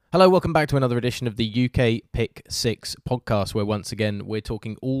Hello, welcome back to another edition of the UK Pick 6 podcast, where once again we're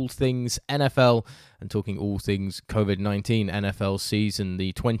talking all things NFL and talking all things COVID-19 NFL season.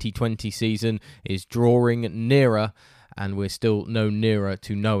 The 2020 season is drawing nearer, and we're still no nearer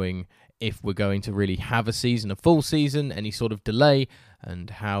to knowing if we're going to really have a season, a full season, any sort of delay, and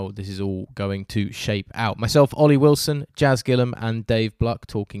how this is all going to shape out. Myself, Ollie Wilson, Jazz Gillam, and Dave Bluck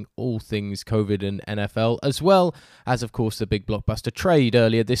talking all things COVID and NFL, as well as, of course, the big blockbuster trade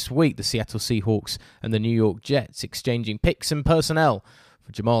earlier this week, the Seattle Seahawks and the New York Jets exchanging picks and personnel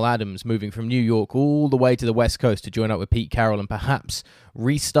for Jamal Adams, moving from New York all the way to the West Coast to join up with Pete Carroll and perhaps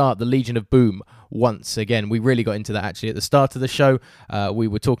restart the Legion of Boom once again. We really got into that actually at the start of the show. We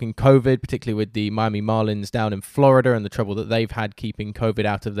were talking COVID, particularly with the Miami Marlins down in Florida and the trouble that they've had keeping COVID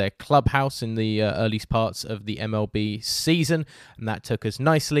out of their clubhouse in the earliest parts of the MLB season. And that took us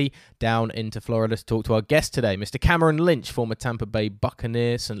nicely down into Florida to talk to our guest today, Mr. Cameron Lynch, former Tampa Bay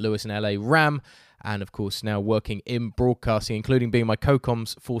Buccaneer, St. Louis and LA Ram, and of course now working in broadcasting, including being my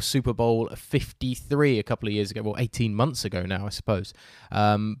co-coms for Super Bowl 53 a couple of years ago, well 18 months ago now I suppose.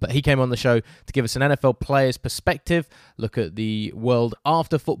 But he came on the show to give us an NFL player's perspective, look at the world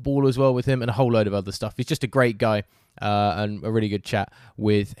after football as well with him, and a whole load of other stuff. He's just a great guy and a really good chat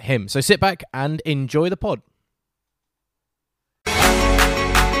with him. So sit back and enjoy the pod. Over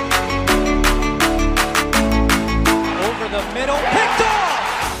the middle, picked off!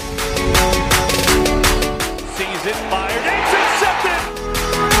 Sees it, fired, intercepted!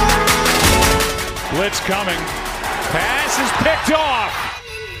 Blitz coming. Pass is picked off!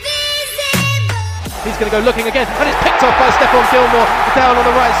 He's going to go looking again, and it's picked off by Stephon Gilmore down on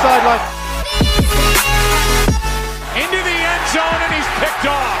the right sideline. Into the end zone, and he's picked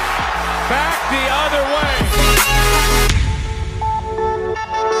off! Back the other way!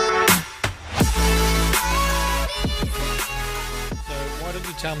 So why don't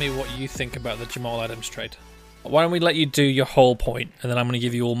you tell me what you think about the Jamal Adams trade? Why don't we let you do your whole point, and then I'm going to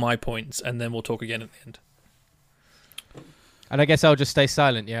give you all my points, and then we'll talk again at the end. And I guess I'll just stay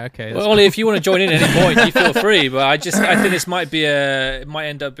silent. Yeah, okay. Well, Ollie, if you want to join in at any point, you feel free. But I think this might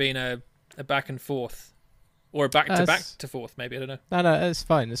end up being a back and forth, or a back to forth, maybe. I don't know. No, it's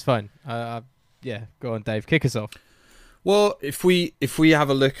fine. It's fine. Yeah, go on, Dave. Kick us off. Well, if we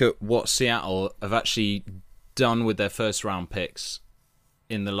have a look at what Seattle have actually done with their first round picks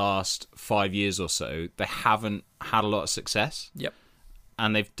in the last 5 years or so, they haven't had a lot of success. Yep.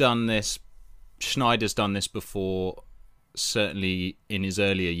 And they've done this. Schneider's done this before, certainly in his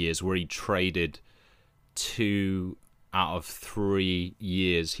earlier years, where he traded 2 out of 3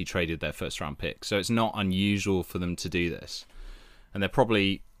 years he traded their first round pick. So it's not unusual for them to do this. And they're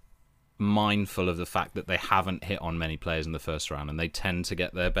probably mindful of the fact that they haven't hit on many players in the first round, and they tend to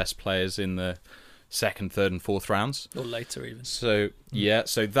get their best players in the second, third, and fourth rounds, or later even. So yeah,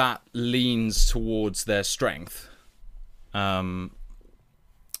 so that leans towards their strength. So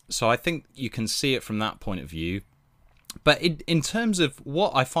I think you can see it from that point of view. But in terms of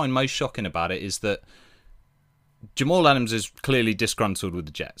what I find most shocking about it is that Jamal Adams is clearly disgruntled with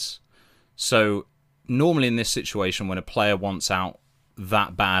the Jets. So normally in this situation, when a player wants out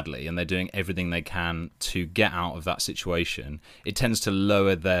that badly and they're doing everything they can to get out of that situation, it tends to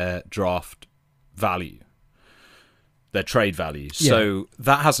lower their draft value, their trade value. Yeah. So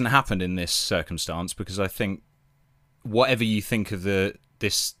that hasn't happened in this circumstance, because I think whatever you think of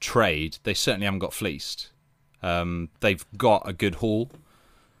this trade, they certainly haven't got fleeced. They've got a good haul.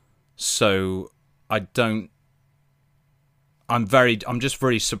 So I'm just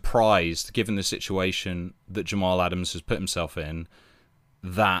very surprised, given the situation that Jamal Adams has put himself in,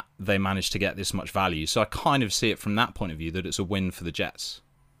 that they managed to get this much value. So I kind of see it from that point of view, that it's a win for the Jets.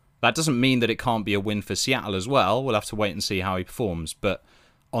 That doesn't mean that it can't be a win for Seattle as well. We'll have to wait and see how he performs. But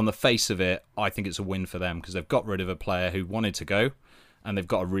on the face of it, I think it's a win for them, because they've got rid of a player who wanted to go, and they've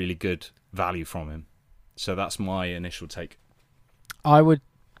got a really good value from him. So that's my initial take. I would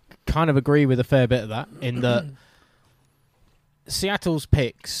kind of agree with a fair bit of that, in that Seattle's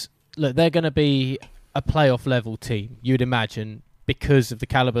picks, look, they're going to be a playoff level team, you'd imagine, because of the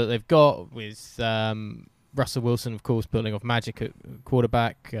caliber that they've got, with Russell Wilson, of course, building off magic at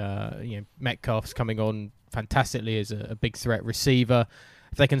quarterback. Metcalf's coming on fantastically as a big threat receiver.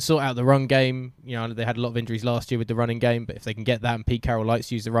 If they can sort out the run game, they had a lot of injuries last year with the running game, but if they can get that, and Pete Carroll likes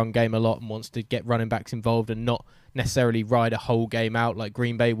to use the run game a lot and wants to get running backs involved and not necessarily ride a whole game out like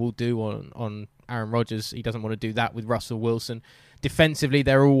Green Bay will do on Aaron Rodgers. He doesn't want to do that with Russell Wilson. Defensively,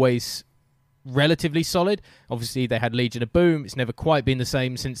 they're always relatively solid. Obviously, they had Legion of Boom. It's never quite been the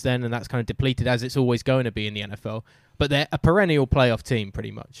same since then, and that's kind of depleted, as it's always going to be in the NFL. But they're a perennial playoff team,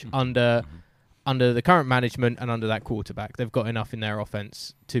 pretty much, under under the current management and under that quarterback. They've got enough in their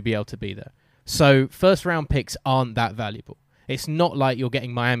offense to be able to be there. So first-round picks aren't that valuable. It's not like you're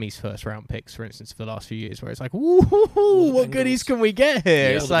getting Miami's first-round picks, for instance, for the last few years, where it's like, ooh, what goodies can we get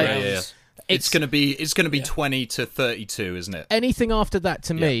here? It's like it's going to be 20 to 32, isn't it? Anything after that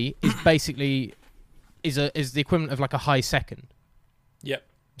to me is basically is the equivalent of like a high second. Yep.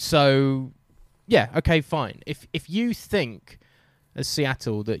 So, yeah, okay, fine. If you think as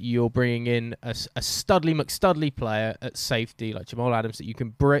Seattle that you're bringing in a Studley McStudley player at safety like Jamal Adams that you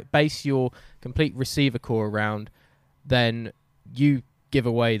can base your complete receiver core around, then you give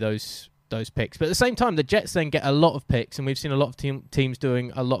away those picks. But at the same time, the Jets then get a lot of picks, and we've seen a lot of teams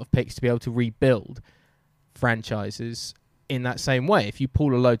doing a lot of picks to be able to rebuild franchises in that same way. If you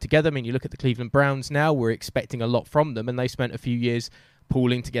pull a load together, I mean, you look at the Cleveland Browns now, we're expecting a lot from them, and they spent a few years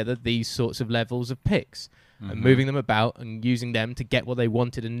pulling together these sorts of levels of picks and moving them about and using them to get what they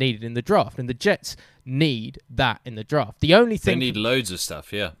wanted and needed in the draft. And the Jets need that in the draft. The only thing they need loads of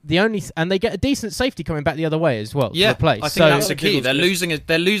stuff, yeah. And they get a decent safety coming back the other way as well. Yeah, to replace. I think that's the key. They're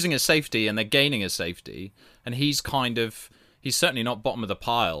losing a safety and they're gaining a safety, and he's certainly not bottom of the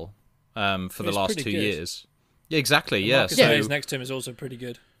pile for the last 2 years. Yeah, exactly. Yeah, Marcus Hayes next to him is also pretty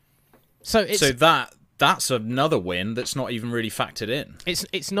good. So that's another win that's not even really factored in.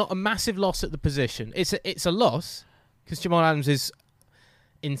 It's not a massive loss at the position. It's a loss because Jamal Adams is,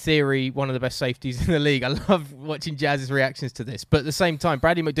 in theory, one of the best safeties in the league. I love watching Jazz's reactions to this. But at the same time,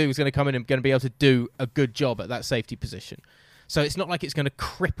 Bradley McDougall is going to come in and going to be able to do a good job at that safety position. So it's not like it's going to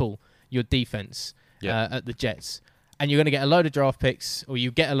cripple your defense at the Jets. And you're going to get a load of draft picks, or you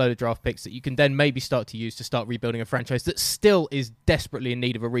get a load of draft picks that you can then maybe start to use to start rebuilding a franchise that still is desperately in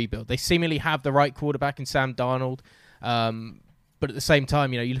need of a rebuild. They seemingly have the right quarterback in Sam Darnold. But at the same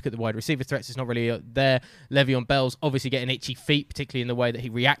time, you look at the wide receiver threats, it's not really there. Le'Veon Bell's obviously getting itchy feet, particularly in the way that he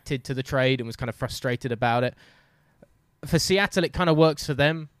reacted to the trade and was kind of frustrated about it. For Seattle, it kind of works for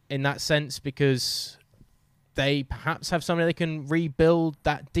them in that sense because they perhaps have somebody they can rebuild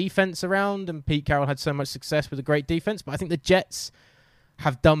that defense around, and Pete Carroll had so much success with a great defense. But I think the Jets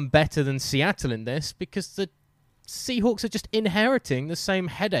have done better than Seattle in this because the Seahawks are just inheriting the same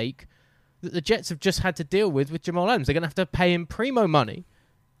headache that the Jets have just had to deal with Jamal Adams. They're going to have to pay him primo money,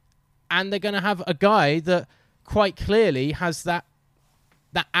 and they're going to have a guy that quite clearly has that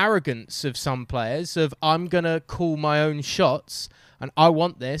arrogance of some players of, I'm going to call my own shots, and I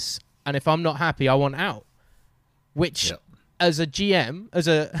want this, and if I'm not happy, I want out. Which, as a GM,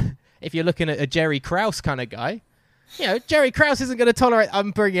 if you're looking at a Jerry Krause kind of guy, Jerry Krause isn't going to tolerate.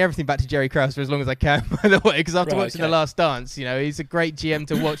 I'm bringing everything back to Jerry Krause for as long as I can, by the way, because after watching The Last Dance, he's a great GM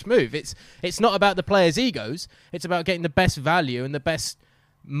to watch move. It's not about the players' egos. It's about getting the best value and the best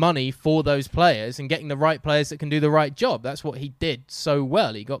money for those players and getting the right players that can do the right job. That's what he did so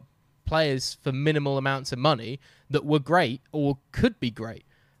well. He got players for minimal amounts of money that were great or could be great.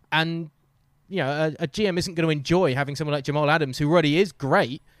 And a GM isn't going to enjoy having someone like Jamal Adams, who already is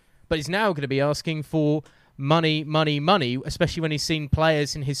great, but is now going to be asking for money, especially when he's seen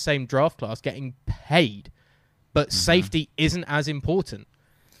players in his same draft class getting paid. But safety isn't as important.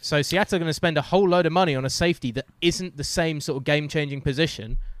 So Seattle are going to spend a whole load of money on a safety that isn't the same sort of game-changing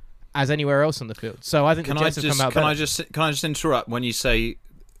position as anywhere else on the field. So I think the Jets have come out better. Can I just interrupt when you say,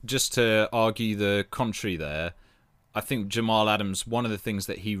 just to argue the contrary there, I think Jamal Adams, one of the things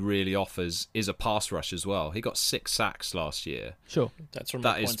that he really offers is a pass rush as well. He got 6 sacks last year. Sure. That's one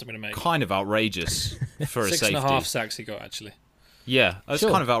of the points I'm going to make. Kind of outrageous for a safety. 6.5 sacks he got, actually. Yeah, that's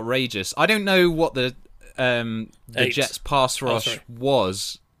kind of outrageous. I don't know what the Jets' pass rush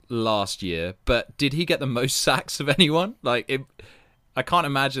was last year, but did he get the most sacks of anyone? I can't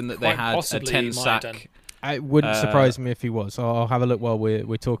imagine that they had a 10 sack. It wouldn't surprise me if he was. I'll have a look while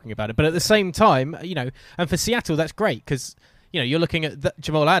we're talking about it. But at the same time, and for Seattle, that's great because, you're looking at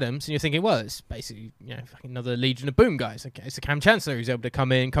Jamal Adams and you're thinking, well, it's basically, another Legion of Boom guys. Okay, it's a Cam Chancellor who's able to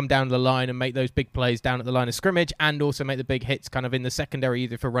come down the line and make those big plays down at the line of scrimmage and also make the big hits kind of in the secondary,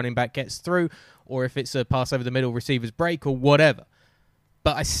 either if a running back gets through or if it's a pass over the middle, receivers break or whatever.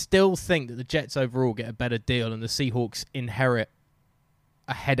 But I still think that the Jets overall get a better deal and the Seahawks inherit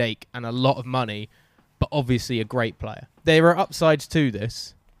a headache and a lot of money, but obviously a great player. There are upsides to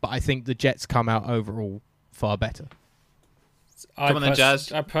this, but I think the Jets come out overall far better. Come on then,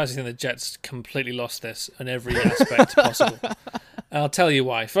 Jazz. I personally think the Jets completely lost this in every aspect possible. And I'll tell you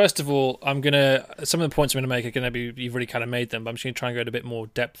why. First of all, some of the points I'm going to make are going to be, you've already kind of made them, but I'm just going to try and go into a bit more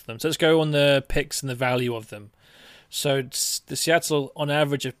depth of them. So let's go on the picks and the value of them. So the Seattle, on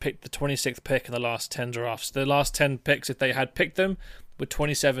average, have picked the 26th pick in the last 10 drafts. The last 10 picks, if they had picked them, were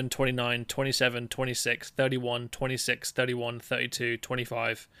 27, 29, 27, 26, 31, 26, 31, 32,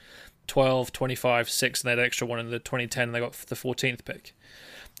 25, 12, 25, 6, and they had an extra one in the 2010, and they got the 14th pick.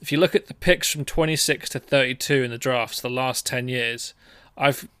 If you look at the picks from 26 to 32 in the drafts the last 10 years,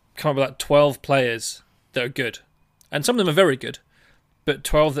 I've come up with like 12 players that are good. And some of them are very good, but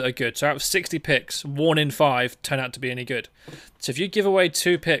 12 that are good. So out of 60 picks, 1 in 5 turn out to be any good. So if you give away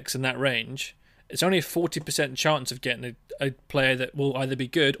 2 picks in that range, it's only a 40% chance of getting a player that will either be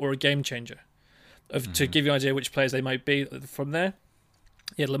good or a game changer. To give you an idea which players they might be from there,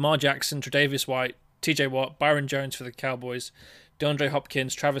 you had Lamar Jackson, Tre'Davious White, TJ Watt, Byron Jones for the Cowboys, DeAndre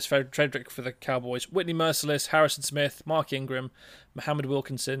Hopkins, Travis Frederick for the Cowboys, Whitney Merciless, Harrison Smith, Mark Ingram, Muhammad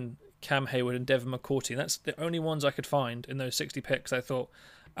Wilkinson, Cam Hayward, and Devin McCourty. And that's the only ones I could find in those 60 picks. I thought,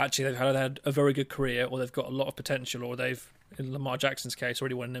 actually, they've had a very good career, or they've got a lot of potential, or they've, in Lamar Jackson's case,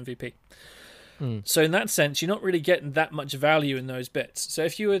 already won an MVP. So in that sense, you're not really getting that much value in those bits. So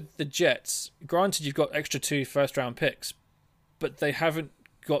if you were the Jets, granted you've got extra 2 first-round picks, but they haven't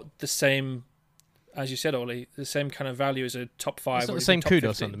got the same, as you said, Ollie, the same kind of value as a top 5. It's not or the same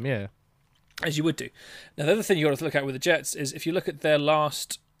kudos 15, on them, yeah. as you would do. Now, the other thing you've got to look at with the Jets is if you look at their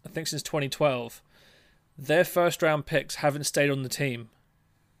last, I think since 2012, their first-round picks haven't stayed on the team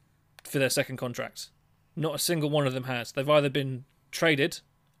for their second contracts. Not a single one of them has. They've either been traded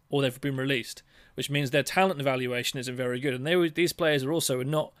or they've been released, which means their talent evaluation isn't very good. And these players are also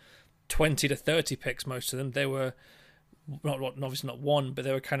not 20 to 30 picks, most of them. They were, obviously not 1, but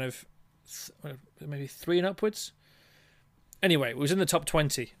they were kind of maybe 3 and upwards. Anyway, it was in the top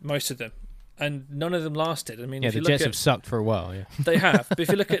 20, most of them. And none of them lasted. I mean, if the you Jets look have sucked for a while, yeah. They have. But if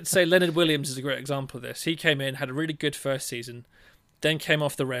you look at, say, Leonard Williams is a great example of this. He came in, had a really good first season, then came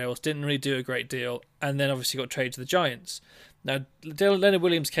off the rails, didn't really do a great deal, and then obviously got traded to the Giants. Now, Leonard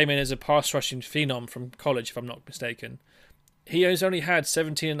Williams came in as a pass-rushing phenom from college, if I'm not mistaken. He has only had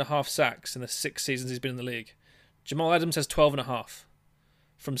 17.5 sacks in the 6 seasons he's been in the league. Jamal Adams has 12.5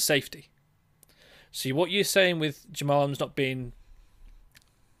 from safety. So what you're saying with Jamal Adams not being,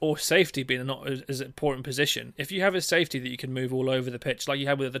 or safety being not as an important position, if you have a safety that you can move all over the pitch, like you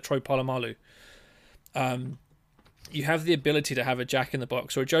had with the Troy Polamalu, you have the ability to have a jack in the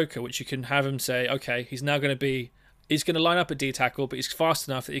box or a joker, which you can have him say, okay, he's going to line up at D tackle, but he's fast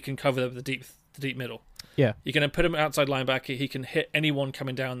enough that he can cover the deep middle. Yeah. You're going to put him outside linebacker. He can hit anyone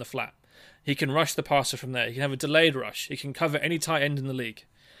coming down the flat. He can rush the passer from there. He can have a delayed rush. He can cover any tight end in the league.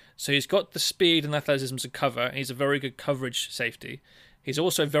 So he's got the speed and athleticism to cover, and he's a very good coverage safety. He's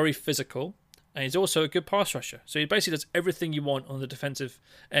also very physical, and he's also a good pass rusher. So he basically does everything you want on the defensive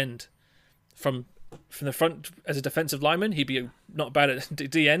end. From the front, as a defensive lineman, he'd be not bad at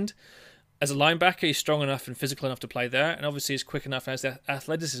D end. As a linebacker, he's strong enough and physical enough to play there, and obviously he's quick enough and has the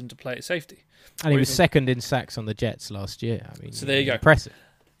athleticism to play at safety. And he was second in sacks on the Jets last year. I mean, so there you go. Impressive.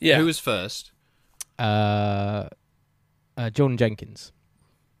 Yeah. Who was first? Jordan Jenkins.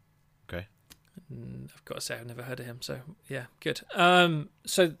 Okay. I've got to say, I've never heard of him, so yeah, good.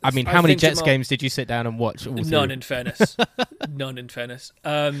 So I mean, how many Jets games did you sit down and watch? None, in fairness. None, in fairness.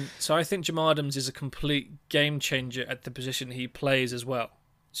 So I think Jamal Adams is a complete game changer at the position he plays as well.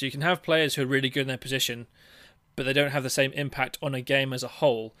 So you can have players who are really good in their position, but they don't have the same impact on a game as a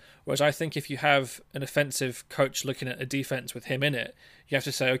whole. Whereas I think if you have an offensive coach looking at a defense with him in it, you have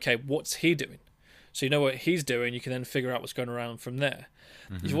to say, okay, what's he doing? So you know what he's doing, you can then figure out what's going around from there.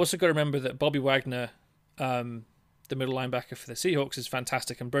 Mm-hmm. You've also got to remember that Bobby Wagner, the middle linebacker for the Seahawks, is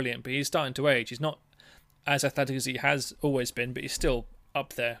fantastic and brilliant, but he's starting to age. He's not as athletic as he has always been, but he's still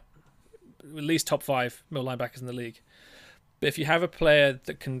up there, at least top 5 middle linebackers in the league. But if you have a player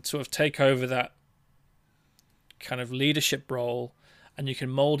that can sort of take over that kind of leadership role, and you can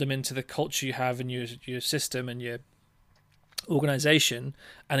mold him into the culture you have in your system and your organization,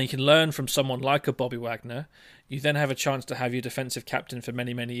 and he can learn from someone like a Bobby Wagner, you then have a chance to have your defensive captain for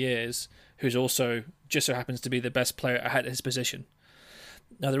many, many years, who's also just so happens to be the best player at his position.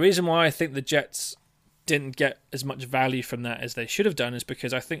 Now, the reason why I think the Jets didn't get as much value from that as they should have done is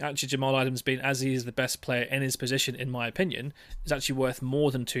because I think actually Jamal Adams, being as he is the best player in his position, in my opinion, is actually worth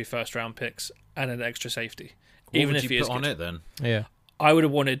more than 2 first-round picks and an extra safety. What would you put on it then? Yeah, I would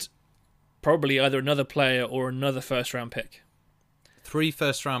have wanted probably either another player or another first-round pick. 3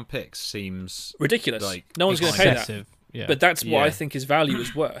 first-round picks seems ridiculous. Like no one's going to pay that. Yeah. But that's what I think his value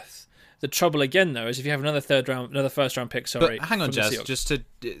is worth. The trouble again, though, is if you have another first-round pick. Sorry, but hang on, Jazz.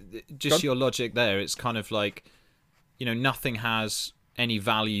 Just your logic there. It's kind of like, nothing has any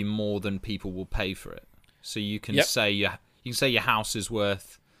value more than people will pay for it. So you can say your house is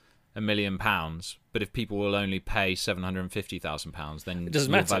worth £1 million, but if people will only pay £750,000, then it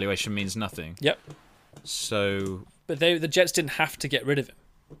doesn't your matter. valuation means nothing. Yep. So, but the Jets didn't have to get rid of him.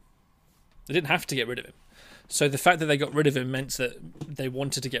 They didn't have to get rid of him. So the fact that they got rid of him meant that they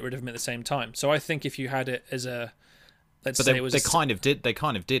wanted to get rid of him at the same time. So I think if you had it as a, they kind of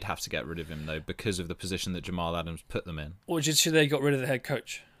did have to get rid of him though, because of the position that Jamal Adams put them in. Or should they got rid of the head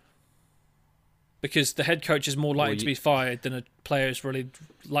coach? Because the head coach is more likely to be fired than a player is really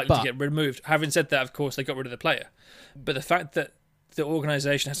likely to get removed. Having said that, of course, they got rid of the player. But the fact that the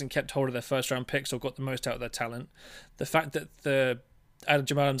organisation hasn't kept hold of their first-round picks or got the most out of their talent, the fact that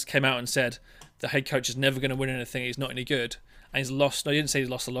Jamal Adams came out and said the head coach is never going to win anything, he's not any good, and he's lost. No, he didn't say he's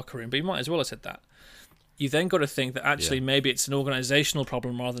lost the locker room, but he might as well have said that. You then got to think that actually maybe it's an organisational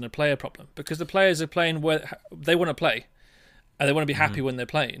problem rather than a player problem, because the players are playing where they want to play. And they want to be happy when they're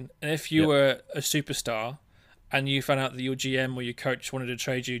playing. And if you were a superstar and you found out that your GM or your coach wanted to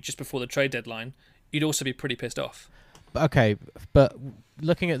trade you just before the trade deadline, you'd also be pretty pissed off. Okay, but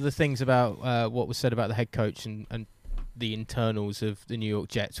looking at the things about what was said about the head coach and the internals of the New York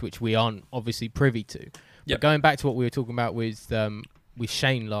Jets, which we aren't obviously privy to, but going back to what we were talking about with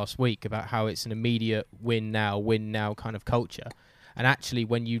Shane last week about how it's an immediate win now kind of culture. And actually,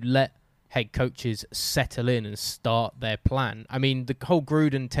 when you let head coaches settle in and start their plan. I mean, the whole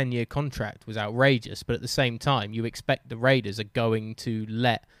Gruden 10-year contract was outrageous, but at the same time, you expect the Raiders are going to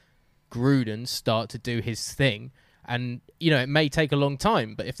let Gruden start to do his thing. And, it may take a long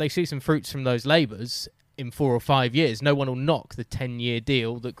time, but if they see some fruits from those labours in 4 or 5 years, no one will knock the 10-year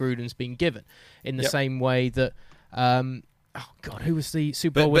deal that Gruden's been given. In the same way that... oh God, who was the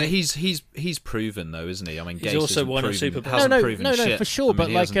Super Bowl winner? But he's proven though, isn't he? I mean, he's Gase also won a Super Bowl. No, for sure. I mean, but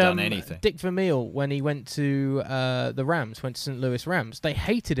he like hasn't done anything. Dick Vermeil, when he went to the Rams, went to St. Louis Rams, they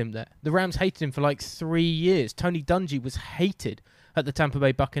hated him there. The Rams hated him for like 3 years. Tony Dungy was hated at the Tampa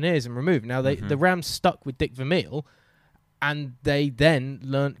Bay Buccaneers and removed. Now the Rams stuck with Dick Vermeil, and they then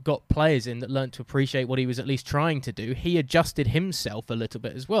got players in that learned to appreciate what he was at least trying to do. He adjusted himself a little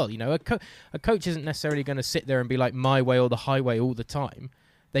bit as well. A coach isn't necessarily going to sit there and be like my way or the highway all the time.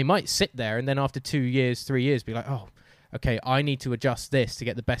 They might sit there and then after 2 years, 3 years, be like, oh, okay, I need to adjust this to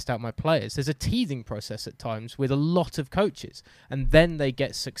get the best out of my players. There's a teething process at times with a lot of coaches, and then they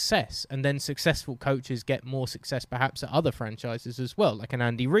get success, and then successful coaches get more success perhaps at other franchises as well, like an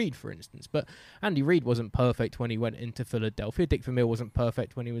Andy Reid, for instance. But Andy Reid wasn't perfect when he went into Philadelphia. Dick Vermeil wasn't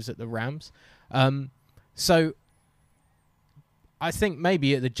perfect when he was at the Rams. So I think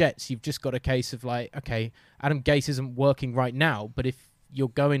maybe at the Jets, you've just got a case of like, okay, Adam Gase isn't working right now, but if you're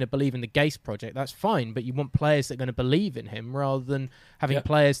going to believe in the Gase project, that's fine, but you want players that are going to believe in him rather than having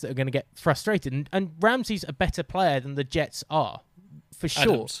players that are going to get frustrated. And Ramsey's a better player than the Jets are, for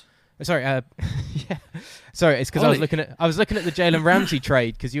sure. Adams. Sorry, Sorry, it's because I was looking at the Jalen Ramsey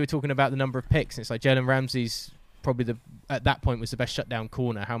trade, because you were talking about the number of picks. And it's like Jalen Ramsey's probably at that point was the best shutdown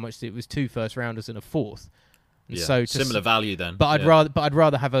corner. How much it was 2 first-rounders and a 4th. And so similar value then. But I'd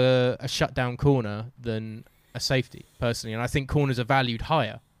rather have a shutdown corner than a safety, personally, and I think corners are valued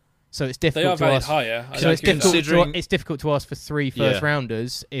higher, so it's difficult. They are valued higher. So it's difficult to ask for 3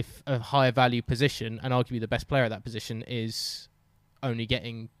 first-rounders if a higher value position, and arguably the best player at that position, is only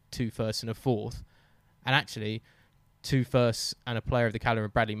getting 2 firsts and a 4th. And actually, 2 firsts and a player of the caliber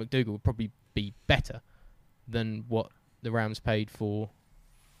of Bradley McDougall would probably be better than what the Rams paid for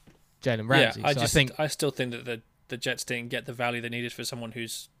Jalen Ramsey. Yeah, I still think that the Jets didn't get the value they needed for someone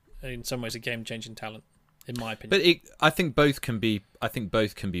who's in some ways a game-changing talent, in my opinion. But I think both can be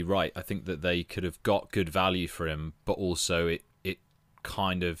right. I think that they could have got good value for him, but also it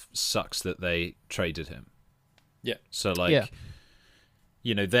kind of sucks that they traded him. Yeah. So they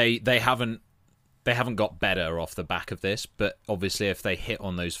haven't got better off the back of this, but obviously if they hit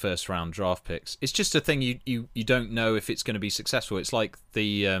on those first round draft picks, it's just a thing you don't know if it's going to be successful. It's like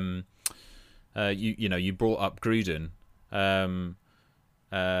the you brought up Gruden.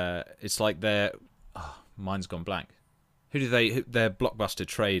 It's like mine's gone blank. Their blockbuster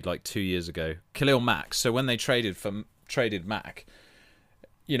trade like 2 years ago? Khalil Mack. So when they traded Mack,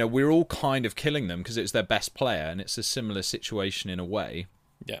 we're all kind of killing them because it's their best player, and it's a similar situation in a way.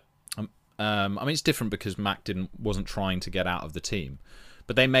 Yeah. I mean, it's different because Mack wasn't trying to get out of the team,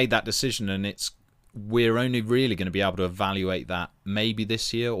 but they made that decision, and we're only really going to be able to evaluate that maybe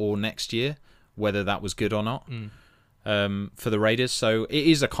this year or next year, whether that was good or not for the Raiders. So it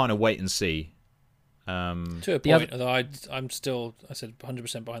is a kind of wait and see. To a point, although I said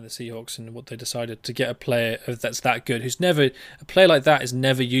 100% behind the Seahawks and what they decided to get a player that's that good. A player like that is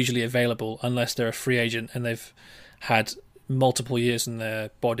never usually available unless they're a free agent and they've had multiple years in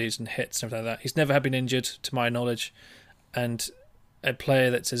their bodies and hits and everything like that. He's never been injured, to my knowledge, and a player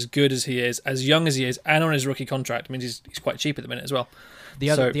that's as good as he is, as young as he is, and on his rookie contract means he's quite cheap at the minute as well.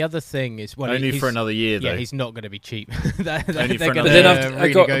 The other thing is, only for another year though. Yeah, he's not going to be cheap. But then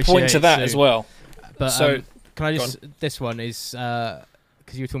I've got a point to that as well. But Can I just... This one is... because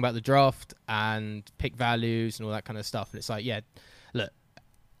you were talking about the draft and pick values and all that kind of stuff. And it's like, yeah, look,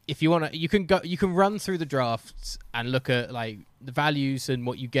 if you want to... You can run through the drafts and look at like the values and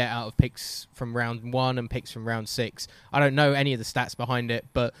what you get out of picks from round 1 and picks from round 6. I don't know any of the stats behind it,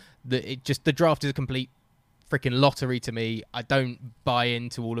 but the draft is a complete freaking lottery to me. I don't buy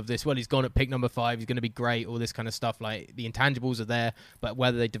into all of this. Well, he's gone at pick number 5. He's going to be great. All this kind of stuff. Like the intangibles are there, but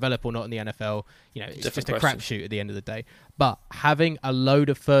whether they develop or not in the NFL, it's just a crapshoot at the end of the day. But having a load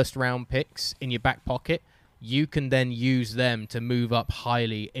of first-round picks in your back pocket, you can then use them to move up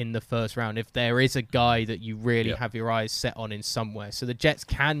highly in the first round if there is a guy that you really have your eyes set on in somewhere. So the Jets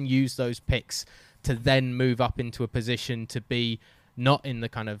can use those picks to then move up into a position to be not in the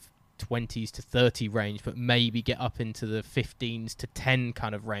kind of 20s to 30 range, but maybe get up into the 15s to 10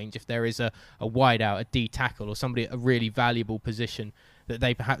 kind of range if there is a wideout, a D tackle, or somebody at a really valuable position that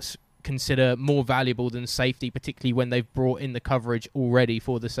they perhaps consider more valuable than safety, particularly when they've brought in the coverage already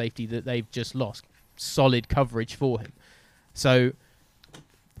for the safety that they've just lost. Solid coverage for him. So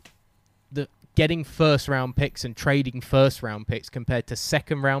the getting first round picks and trading first round picks compared to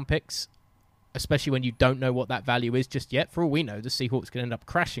second round picks, especially when you don't know what that value is just yet, for all we know, the Seahawks can end up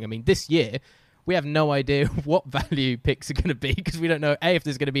crashing. I mean, this year, we have no idea what value picks are going to be because we don't know, A, if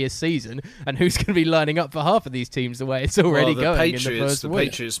there's going to be a season and who's going to be lining up for half of these teams the way it's already going in the first week. The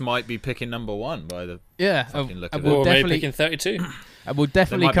Patriots might be picking number 1 by the look of it. Or maybe picking 32. And we'll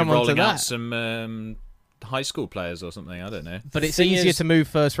definitely come on to that. Out some high school players or something, I don't know. But it's easier to move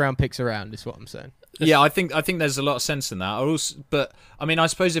first round picks around, is what I'm saying. Yeah, I think there's a lot of sense in that. But I mean, I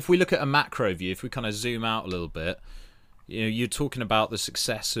suppose if we look at a macro view, if we kind of zoom out a little bit, you're talking about the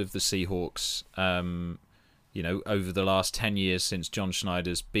success of the Seahawks, over the last 10 years since John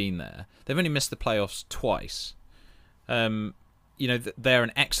Schneider's been there. They've only missed the playoffs twice. They're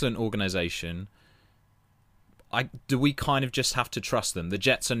an excellent organization. Do we kind of just have to trust them? The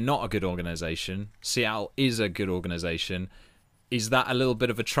Jets are not a good organization. Seattle is a good organization. Is that a little bit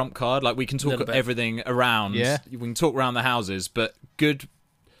of a trump card? Like, we can talk everything around. Yeah. We can talk around the houses, but good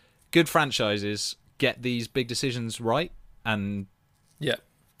franchises get these big decisions right. And yeah,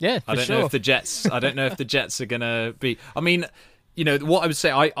 I don't know if the Jets. I don't know if the Jets are gonna be. I mean, what I would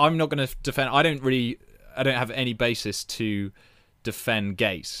say. I'm not going to defend. I don't have any basis to defend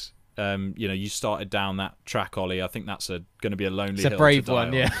Gase. You started down that track, Ollie. I think that's going to be a lonely hill. It's a brave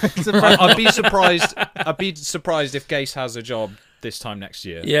one, yeah. I'd be surprised. I'd be surprised if Gase has a job this time next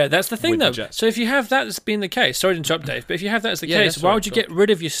year. Yeah, that's the thing, though. So if you have that as being the case, sorry to interrupt, Dave, but if you have that as the case, why would you get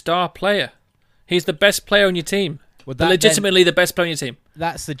rid of your star player? He's the best player on your team. Well, legitimately the best player on your team.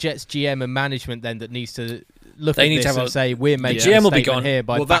 That's the Jets GM and management then that needs to look at this and say, we're making a GM statement here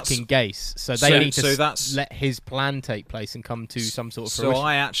by backing Gase. So they need to let his plan take place and come to some sort of fruition. So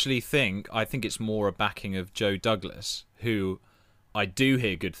I think it's more a backing of Joe Douglas, who I do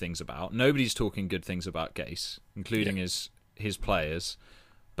hear good things about. Nobody's talking good things about Gase, including his players,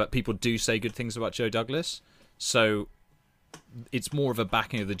 but people do say good things about Joe Douglas. So it's more of a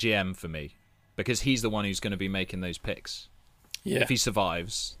backing of the GM for me, because he's the one who's going to be making those picks. Yeah. If he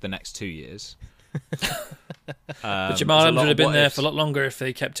survives the next 2 years. But Jamal Adams would have been there for a lot longer if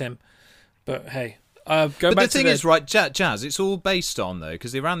they kept him. But hey, the thing is, right, Jazz, it's all based on, though,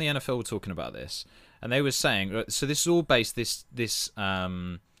 because around the NFL were talking about this, and they were saying, so this is all based, this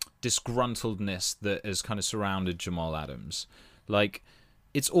disgruntledness that has kind of surrounded Jamal Adams. Like,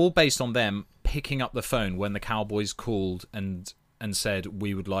 it's all based on them picking up the phone when the Cowboys called and said,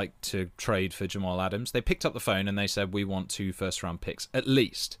 we would like to trade for Jamal Adams. They picked up the phone and they said, we want 2 first-round picks, at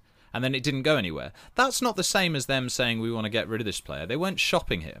least. And then it didn't go anywhere. That's not the same as them saying, we want to get rid of this player. They weren't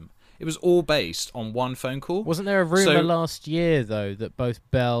shopping him. It was all based on one phone call. Wasn't there a rumour last year, though, that both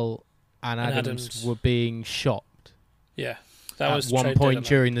Bell and Adams were being shopped? Yeah. That was at one point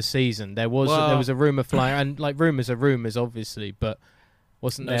during the season. There was a rumour flying, and like rumours are rumours, obviously, but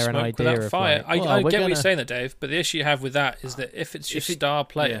wasn't there an idea of fire? Like, I get what you're saying, there, Dave, but the issue you have with that is that if it's your star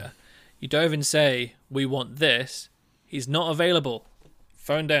player, you don't even say, we want this. He's not available.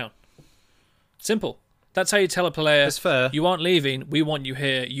 Phone down. Simple. That's how you tell a player, that's fair. You aren't leaving, we want you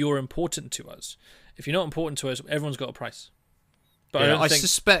here, you're important to us. If you're not important to us, everyone's got a price. But I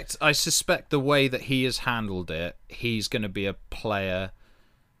suspect the way that he has handled it, he's going to be a player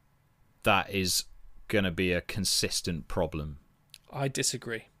that is going to be a consistent problem. I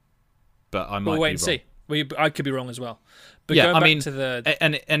disagree. But I might be wrong. We'll wait and see. I could be wrong as well. But yeah, going back to the...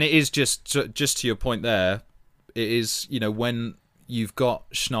 And it is just to your point there, it is, when you've got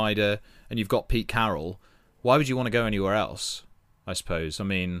Schneider and you've got Pete Carroll, why would you want to go anywhere else, I suppose? I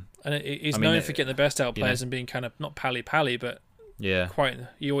mean... And he's known for getting the best out of players and being kind of, not pally-pally, but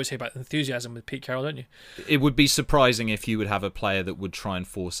You always hear about enthusiasm with Pete Carroll, don't you? It would be surprising if you would have a player that would try and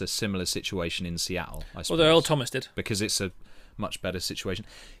force a similar situation in Seattle, I suppose. Although Earl Thomas did. Because it's a much better situation.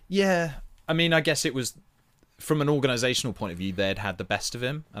 Yeah, I mean, I guess it was, from an organisational point of view, they'd had the best of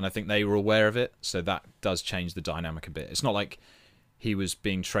him, and I think they were aware of it, so that does change the dynamic a bit. It's not like he was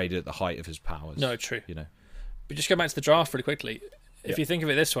being traded at the height of his powers. No, true. You know. But just go back to the draft really quickly. If you think of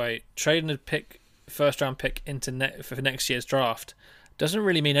it this way, trading a first-round pick for next year's draft doesn't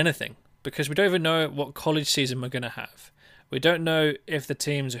really mean anything, because we don't even know what college season we're going to have. We don't know if the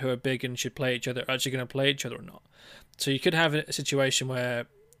teams who are big and should play each other are actually going to play each other or not. So you could have a situation where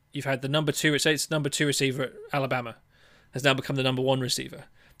you've had the number 2 receiver at Alabama has now become the number 1 receiver,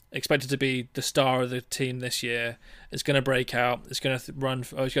 expected to be the star of the team this year. It's going to break out. It's going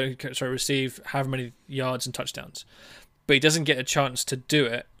to receive however many yards and touchdowns, but he doesn't get a chance to do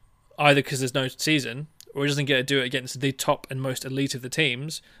it either because there's no season, or he doesn't get to do it against the top and most elite of the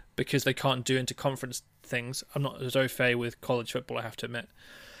teams because they can't do interconference things. I'm not as au fait with college football, I have to admit.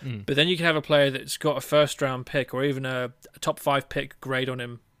 But then you can have a player that's got a first-round pick or even a top 5 pick grade on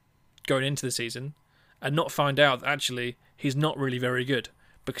him going into the season and not find out that actually he's not really very good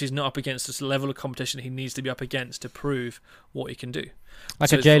because he's not up against this level of competition he needs to be up against to prove what he can do.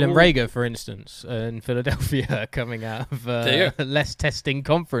 Like a Jalen Reagor, for instance, in Philadelphia, coming out of less testing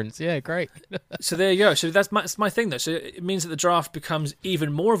conference. Yeah, great. So there you go. So that's my thing, though. So it means that the draft becomes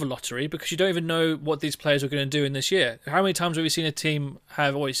even more of a lottery because you don't even know what these players are going to do in this year. How many times have we seen a team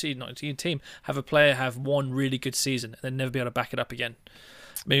have a player have one really good season and then never be able to back it up again?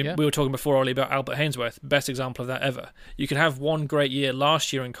 I mean, we were talking before, Ollie, about Albert Hainsworth, best example of that ever. You could have one great year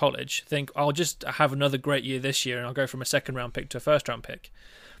last year in college, think, I'll just have another great year this year and I'll go from a second-round pick to a first-round pick.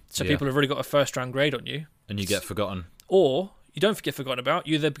 So people have already got a first-round grade on you. And you get forgotten. Or you don't get forgotten about.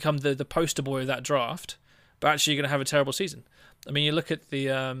 You then become the poster boy of that draft, but actually you're going to have a terrible season. I mean, you look at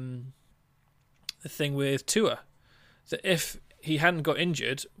the thing with Tua, that if he hadn't got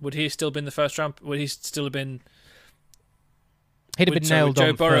injured, would he have still been the first round? Would he still have been... He'd have been nailed on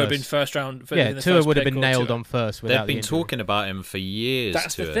first. Joe Burrow have been first round. Tua would have been nailed on first. They've been talking about him for years.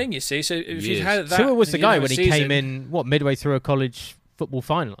 That's the thing, you see. So if you had that, Tua was the guy when he came in, midway through a college football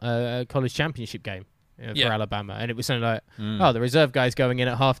final, college championship game for Alabama, and it was something like, the reserve guy's going in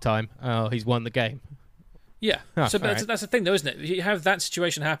at halftime. Oh, he's won the game. Yeah, so that's the thing, though, isn't it? You have that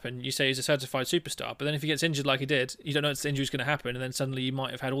situation happen. You say he's a certified superstar, but then if he gets injured like he did, you don't know if the injury's going to happen, and then suddenly you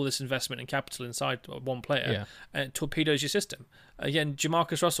might have had all this investment and capital inside one player, and it torpedoes your system. Again,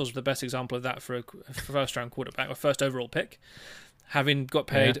 Jamarcus Russell's the best example of that for a first-round quarterback, or first overall pick, having got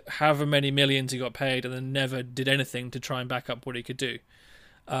paid however many millions he got paid, and then never did anything to try and back up what he could do.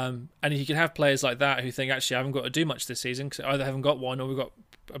 And you can have players like that who think, actually, I haven't got to do much this season because I either haven't got one or we've got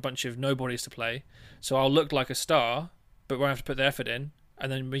a bunch of nobodies to play. So I'll look like a star, but won't have to put the effort in.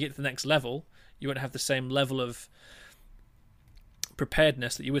 And then when we get to the next level, you won't have the same level of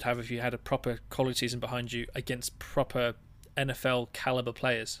preparedness that you would have if you had a proper college season behind you against proper NFL caliber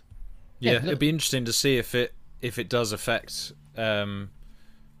players. Yeah, it'd be interesting to see if it does affect. I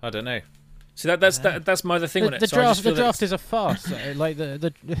don't know. So that's my other thing on it. The draft is a farce. Like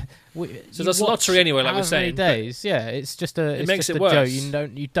so that's lottery anyway. Like we're saying, days. Yeah, it's just it makes it worse.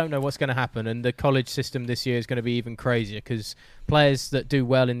 Joke. You don't know what's going to happen, and the college system this year is going to be even crazier because players that do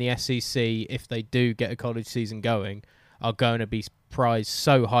well in the SEC, if they do get a college season going, are going to be prized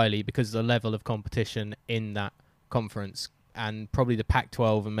so highly because of the level of competition in that conference, and probably the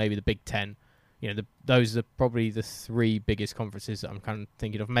Pac-12 and maybe the Big Ten. You know, those are probably the 3 biggest conferences that I'm kind of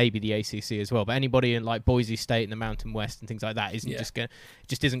thinking of. Maybe the ACC as well. But anybody in like Boise State and the Mountain West and things like that isn't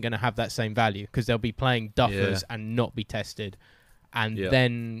isn't going to have that same value because they'll be playing duffers and not be tested. And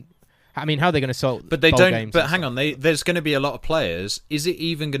then, I mean, how are they going to solve? But they don't. But hang on, there's going to be a lot of players. Is it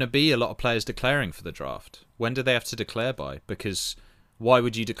even going to be a lot of players declaring for the draft? When do they have to declare by? Because why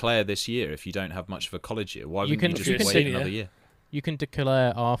would you declare this year if you don't have much of a college year? Why wouldn't you just wait another year? You can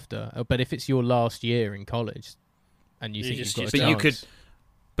declare after, but if it's your last year in college, and you think you've got a chance...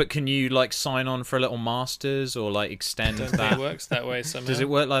 But can you like sign on for a little masters or like extend that? I don't think it works that way somehow. Does it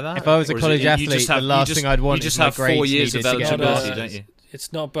work like that? If I was a college athlete, the last thing I'd want is my grades. You just have 4 years of eligibility, don't you?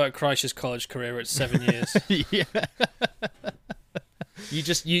 It's not Bert Kreischer's college career; it's 7 years. Yeah.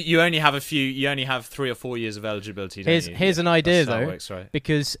 You only have you only have 3 or 4 years of eligibility. Here's an idea though, works, right?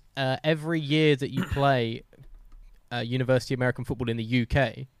 Because every year that you play University American football in the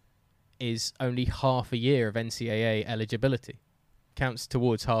UK is only half a year of NCAA eligibility. Counts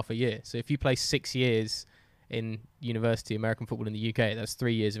towards half a year. So if you play 6 years in university American football in the UK. That's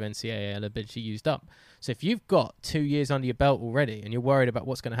 3 years of NCAA eligibility used up. So if you've got 2 years under your belt already and you're worried about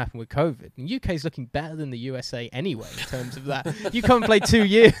what's going to happen with COVID, and UK's looking better than the USA anyway in terms of that. You come and play 2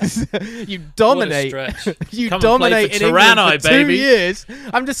 years, you dominate. You dominate in England for 2 years.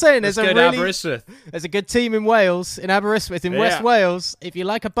 I'm just saying, there's a good team in Wales, in Aberystwyth, in West Wales. If you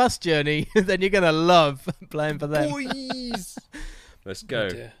like a bus journey, then you're going to love playing for them. Boys. Let's go.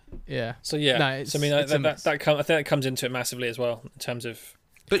 Oh, yeah. So I think that comes into it massively as well in terms of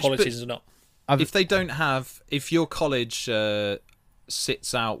qualities or not. If your college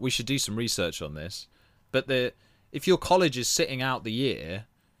sits out, we should do some research on this. But if your college is sitting out the year,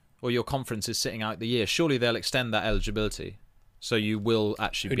 or your conference is sitting out the year, surely they'll extend that eligibility, so you will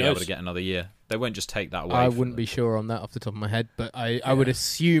actually be able to get another year. They won't just take that away. I wouldn't be sure on that off the top of my head, but I would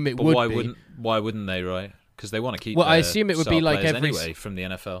assume it would. Why wouldn't they? Right? Because they want to keep. Well, I assume it would be like anyway from the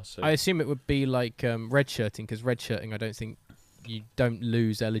NFL. So. I assume it would be like redshirting, because redshirting, I don't think you don't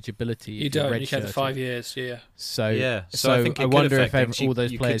lose eligibility. You don't. You get the 5 years. Yeah. So I think I wonder if all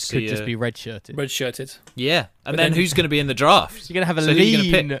those players could just be redshirted. Redshirted. Yeah, and then who's going to be in the draft? You're going to have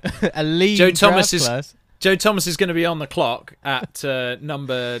a lean Joe Thomas class. Joe Thomas is going to be on the clock at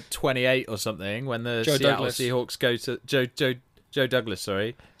number 28 or something when the Seattle Seahawks go to Joe Douglas.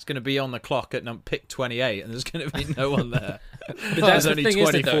 Sorry, it's going to be on the clock at pick 28, and there's going to be no one there. But there's only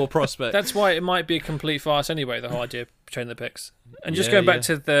 24 prospects. That's why it might be a complete farce anyway, the whole idea of trading the picks. And just going back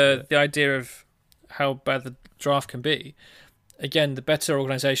to the idea of how bad the draft can be, again, the better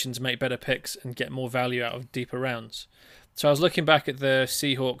organisations make better picks and get more value out of deeper rounds. So I was looking back at the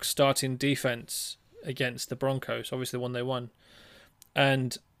Seahawks starting defence against the Broncos, obviously the one they won,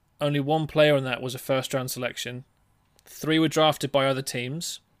 and only one player on that was a first-round selection. 3 were drafted by other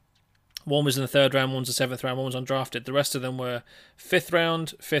teams. 1 was in the 3rd round, 1 was the 7th round, 1 was undrafted. The rest of them were 5th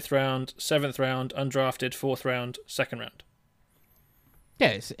round, 7th round, undrafted, 4th round, 2nd round.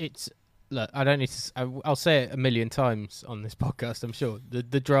 Yeah, it's look, I don't need to. I'll say it a million times on this podcast, I'm sure.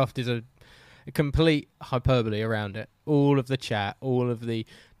 The draft is a complete hyperbole around it. All of the chat, all of the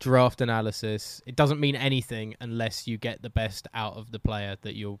draft analysis, it doesn't mean anything unless you get the best out of the player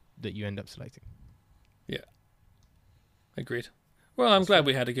that you end up selecting. Yeah. Agreed. Well, I'm glad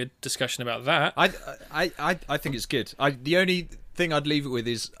we had a good discussion about that. I think it's good. The only thing I'd leave it with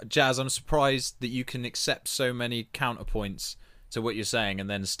is, Jazz, I'm surprised that you can accept so many counterpoints to what you're saying and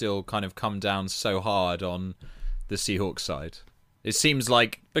then still kind of come down so hard on the Seahawks side. It seems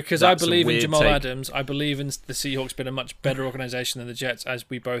like because I believe in Jamal Adams, I believe in the Seahawks being a much better organisation than the Jets, as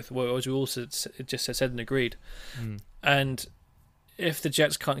we also just said and agreed. And if the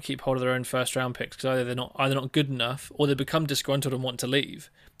Jets can't keep hold of their own first-round picks because either they're not good enough or they become disgruntled and want to leave,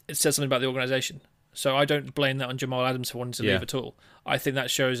 it says something about the organisation. So I don't blame that on Jamal Adams for wanting to leave at all. I think that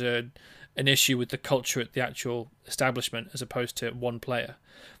shows an issue with the culture at the actual establishment as opposed to one player.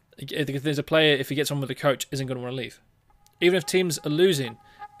 If there's a player, if he gets on with the coach, isn't going to want to leave. Even if teams are losing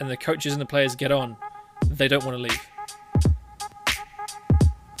and the coaches and the players get on, they don't want to leave.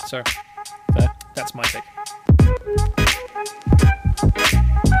 So, that's my take.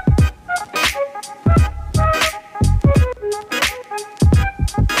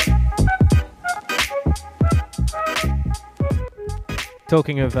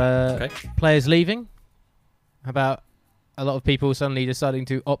 Talking of players leaving, how about a lot of people suddenly deciding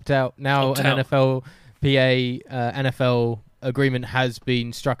to opt out now? NFL agreement has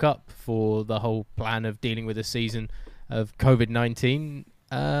been struck up for the whole plan of dealing with a season of COVID-19.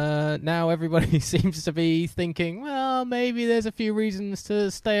 Now everybody seems to be thinking, well, maybe there's a few reasons to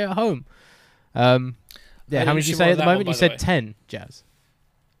stay at home. How many did you say at the moment? You said 10, Jazz.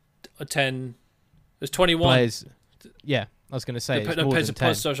 10. There's 21 players. Yeah. I was going to say,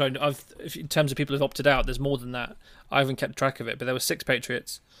 in terms of people who've opted out, there's more than that. I haven't kept track of it, but there were 6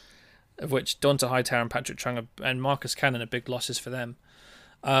 Patriots, of which Donta Hightower and Patrick Chung and Marcus Cannon are big losses for them.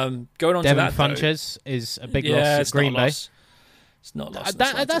 Going on Devin to that, Funchess is a big loss at Green Bay. It's not a loss.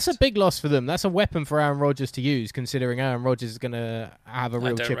 That's a big loss for them. That's a weapon for Aaron Rodgers to use, considering Aaron Rodgers is going to have a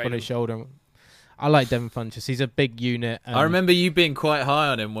real chip on his shoulder. I like Devin Funchess. He's a big unit. I remember you being quite high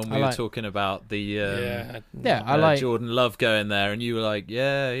on him when we were talking about the I like Jordan Love going there, and you were like,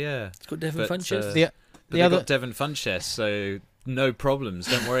 yeah. It's got Devin Funchess. They got Devin Funchess, so no problems.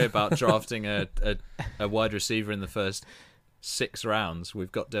 Don't worry about drafting a wide receiver in the first 6 rounds.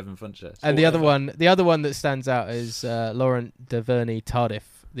 We've got Devin Funchess. And the other one that stands out is Laurent Duvernay-Tardif,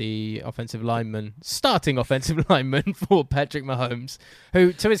 the starting offensive lineman for Patrick Mahomes,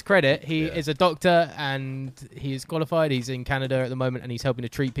 who, to his credit, he is a doctor and he is qualified. He's in Canada at the moment and he's helping to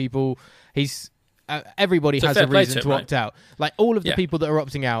treat people. He's everybody has a reason to opt out. Like all of the Yeah. people that are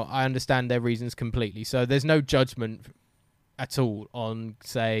opting out, I understand their reasons completely. So there's no judgment at all on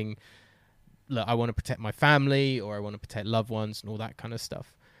saying, look, I want to protect my family or I want to protect loved ones and all that kind of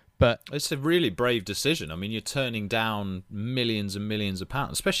stuff. But it's a really brave decision. I mean, you're turning down millions and millions of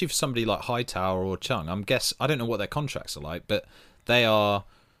pounds, especially for somebody like Hightower or Chung. I don't know what their contracts are like, but they're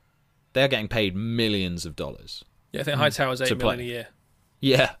getting paid millions of dollars. Yeah, I think Hightower's $8 million a year.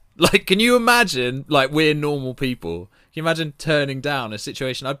 Yeah. Like, can you imagine, like, we're normal people. Can you imagine turning down a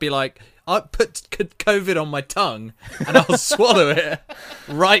situation? I'd be like, I'll put COVID on my tongue and I'll swallow it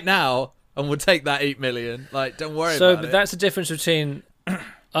right now and we'll take that $8 million. Like, don't worry about it. So that's the difference between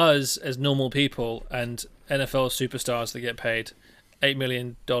us as normal people and NFL superstars that get paid $8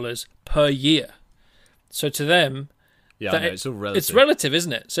 million per year. So to them, yeah, it's all relative. It's relative,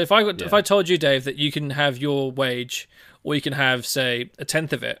 isn't it? So if I told you, Dave, that you can have your wage, or you can have, say, a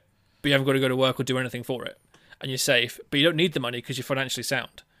tenth of it, but you haven't got to go to work or do anything for it, and you're safe, but you don't need the money because you're financially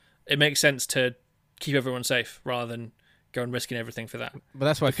sound. It makes sense to keep everyone safe rather than go and risking everything for that. But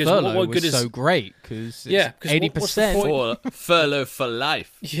that's why furlough was so great, because 80%. Furlough for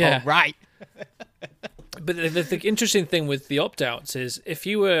life. Yeah. Oh, right. But the interesting thing with the opt-outs is if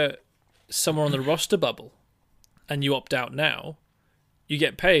you were somewhere on the roster bubble and you opt out now, you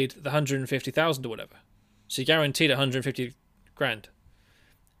get paid the $150,000 or whatever. So you're guaranteed $150,000.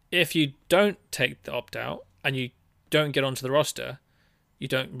 If you don't take the opt-out and you don't get onto the roster, you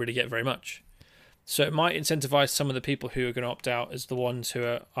don't really get very much. So it might incentivize some of the people who are going to opt out as the ones who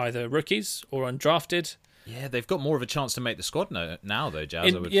are either rookies or undrafted. Yeah, they've got more of a chance to make the squad now, though,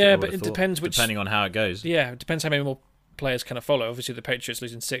 Jazz. But it depends depending on how it goes. Yeah, it depends how many more players kind of follow. Obviously, the Patriots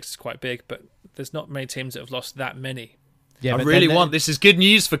losing 6 is quite big, but there's not many teams that have lost that many. Yeah, I really want this is good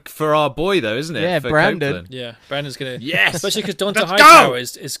news for our boy though, isn't it? Yeah, for Brandon. Copeland. Yeah, Brandon's gonna especially because Donta Hightower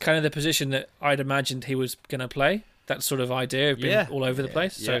is kind of the position that I'd imagined he was gonna play. That sort of idea of being all over the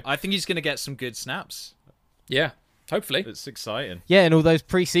place. Yeah. So I think he's gonna get some good snaps. Yeah, hopefully. It's exciting. Yeah, and all those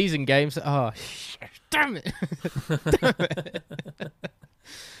preseason games. Oh, damn it!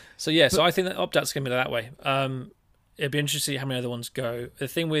 So I think that opt-out's gonna be that way. It'd be interesting to see how many other ones go. The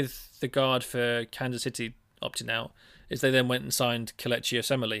thing with the guard for Kansas City opting out is they then went and signed Kelechi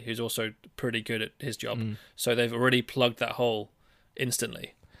Osemele, who's also pretty good at his job. So they've already plugged that hole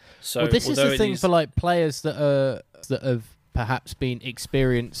instantly. So this is the thing for like players that have perhaps been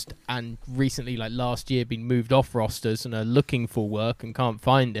experienced and recently, like last year, been moved off rosters and are looking for work and can't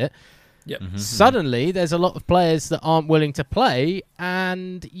find it. Yep. Suddenly, there's a lot of players that aren't willing to play,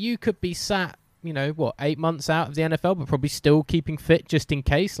 and you could be sat, 8 months out of the NFL, but probably still keeping fit just in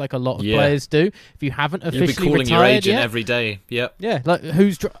case, like a lot of players do. If you haven't officially You'll be calling retired your agent yet, every day. Yep. Yeah, like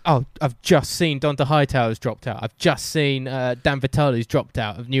I've just seen Donta Hightower's dropped out. I've just seen Dan Vitale's dropped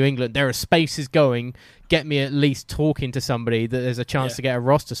out of New England. There are spaces going. Get me at least talking to somebody that there's a chance to get a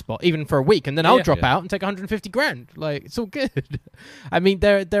roster spot, even for a week, and then I'll drop out and take $150,000. Like, it's all good. I mean,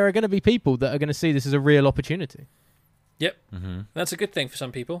 there are going to be people that are going to see this as a real opportunity. Yep, that's a good thing for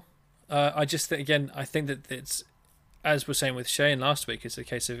some people. I just think, again, I think that it's, as we're saying with Shane last week, it's a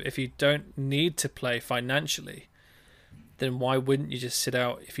case of if you don't need to play financially, then why wouldn't you just sit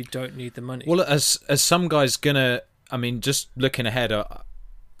out if you don't need the money? Well, as some guys gonna, I mean, just looking ahead, I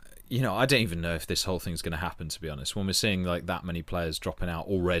don't even know if this whole thing's gonna happen. To be honest, when we're seeing like that many players dropping out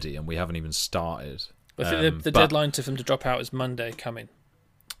already, and we haven't even started. I think the deadline for them to drop out is Monday coming.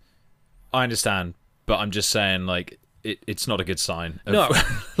 I understand, but I'm just saying, like, it's not a good sign. No.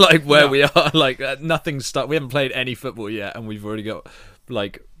 Like, where we are, like, nothing's stuck. We haven't played any football yet, and we've already got,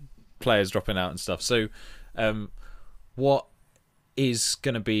 like, players dropping out and stuff. So, what is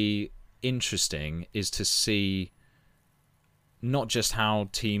going to be interesting is to see not just how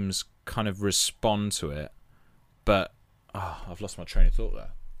teams kind of respond to it, but... I've lost my train of thought there.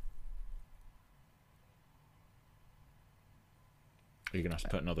 You're going to have to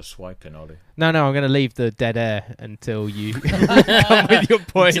put another swipe in, Ollie. No, I'm going to leave the dead air until you come with your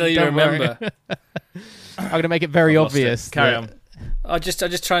point. Until you remember. I'm going to make it very obvious. Carry on. I'll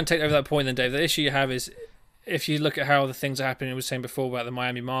just try and take over that point then, Dave. The issue you have is, if you look at how the things are happening, I was saying before about the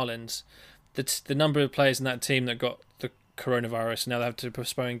Miami Marlins, the number of players in that team that got the coronavirus, now they have to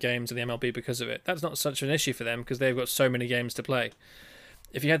postpone games in the MLB because of it. That's not such an issue for them because they've got so many games to play.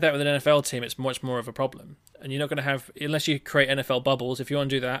 If you had that with an NFL team, it's much more of a problem. And you're not going to have, unless you create NFL bubbles, if you want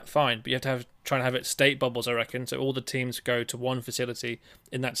to do that, fine. But you have to try and have it state bubbles, I reckon. So all the teams go to one facility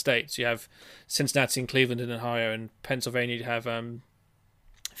in that state. So you have Cincinnati and Cleveland in Ohio, and Pennsylvania you have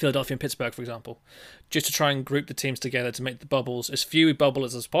Philadelphia and Pittsburgh, for example. Just to try and group the teams together to make the bubbles as few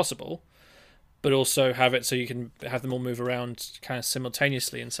bubbles as possible, but also have it so you can have them all move around kind of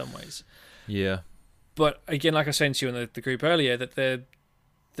simultaneously in some ways. Yeah. But again, like I was saying to you in the group earlier, that the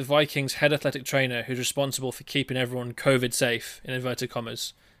Vikings head athletic trainer who's responsible for keeping everyone COVID safe, in inverted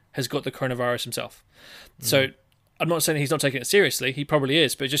commas, has got the coronavirus himself. So I'm not saying he's not taking it seriously. He probably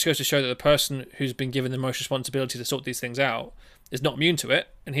is, but it just goes to show that the person who's been given the most responsibility to sort these things out is not immune to it,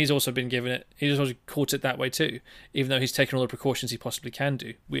 and he's also been given it. He's also caught it that way too, even though he's taken all the precautions he possibly can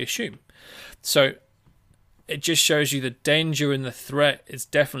do, we assume. So it just shows you the danger and the threat is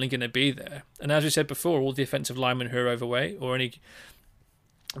definitely going to be there. And as we said before, all the offensive linemen who are overweight, or any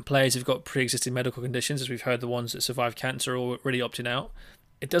players who've got pre-existing medical conditions, as we've heard, the ones that survive cancer are already opting out.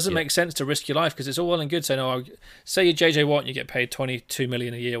 It doesn't make sense to risk your life, because it's all well and good saying, "Oh, say you're JJ Watt and you get paid $22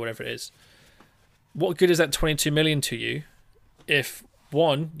 million a year, whatever it is." What good is that $22 million to you if,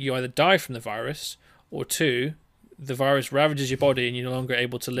 one, you either die from the virus, or two, the virus ravages your body and you're no longer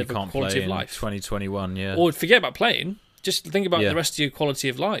able to live a quality of life? 2021, yeah. Or forget about playing. Just think about the rest of your quality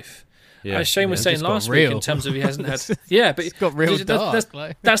of life. Yeah. As Shane was saying last week, in terms of he hasn't had... Yeah, but it's got real dark.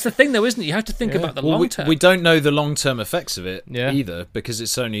 That's the thing, though, isn't it? You have to think about the long term. We don't know the long-term effects of it either, because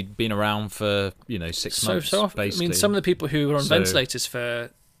it's only been around for 6 months, basically. I mean, some of the people who were on ventilators for,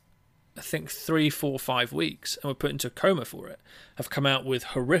 I think, 3, 4, 5 weeks and were put into a coma for it have come out with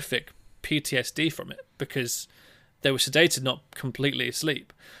horrific PTSD from it, because they were sedated, not completely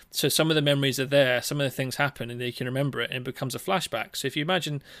asleep. So some of the memories are there, some of the things happen, and they can remember it, and it becomes a flashback. So if you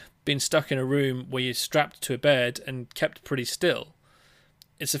imagine being stuck in a room where you're strapped to a bed and kept pretty still,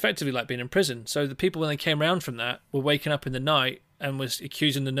 it's effectively like being in prison. So the people, when they came around from that, were waking up in the night and was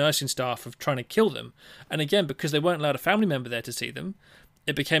accusing the nursing staff of trying to kill them. And again, because they weren't allowed a family member there to see them,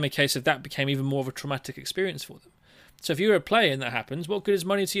 it became a case of that became even more of a traumatic experience for them. So if you're a player and that happens, what good is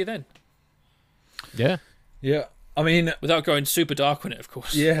money to you then? Yeah. I mean, without going super dark on it, of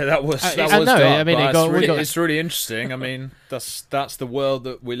course. Yeah, that was dark. I mean, it's really interesting. I mean, that's the world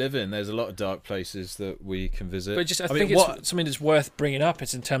that we live in. There's a lot of dark places that we can visit. But I think it's something that's worth bringing up.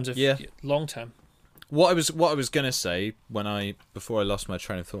 It's in terms of long term. What I was going to say before I lost my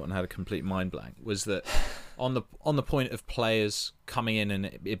train of thought and had a complete mind blank was that on the point of players coming in and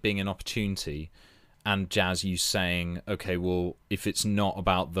it being an opportunity, and Jazz, you saying, okay, well, if it's not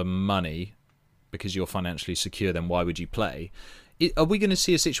about the money, because you're financially secure, then why would you play? Are we going to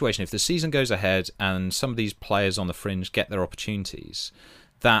see a situation, if the season goes ahead and some of these players on the fringe get their opportunities,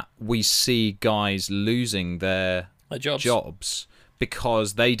 that we see guys losing their jobs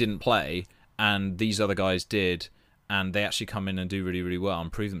because they didn't play and these other guys did, and they actually come in and do really, really well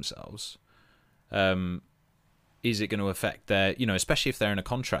and prove themselves? Is it going to affect their, especially if they're in a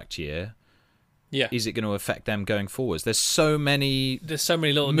contract year? Yeah. Is it going to affect them going forwards? There's so many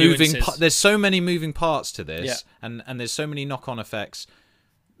little moving there's so many moving parts to this, and there's so many knock-on effects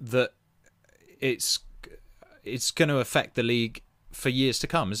that it's going to affect the league for years to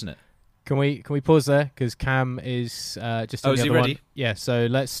come, isn't it? Can we pause there, because Cam is just on the other ready? one. Yeah, so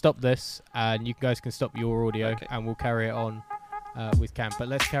let's stop this, and you guys can stop your audio, and we'll carry it on with Cam. But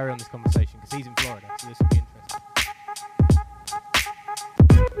let's carry on this conversation, because he's in Florida, so this will be interesting.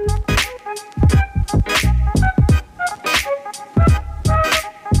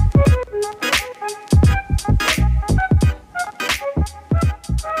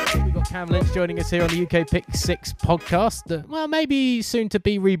 We've got Cam Lynch joining us here on the UK Pick 6 podcast. Well, maybe soon to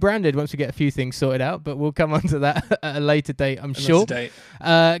be rebranded once we get a few things sorted out, but we'll come on to that at a later date, I'm sure.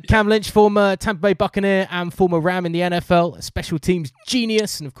 Cam Lynch, former Tampa Bay Buccaneer and former Ram in the NFL, a special teams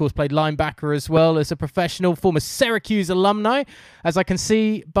genius, and of course played linebacker as well as a professional, former Syracuse alumni, as I can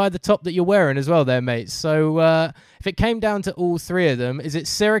see by the top that you're wearing as well there, mate. So if it came down to all three of them, is it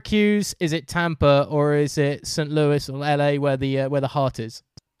Syracuse, is it Tampa, or is it St. Louis or LA where the heart is?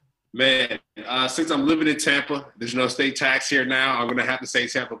 Man, since I'm living in Tampa, there's no state tax here now. I'm going to have to say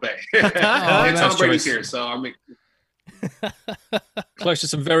Tampa Bay. And Tom Brady's here, so I'm close to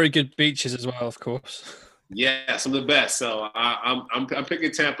some very good beaches as well, of course. Yeah, some of the best. So I'm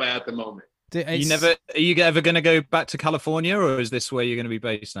picking Tampa at the moment. Are you ever going to go back to California, or is this where you're going to be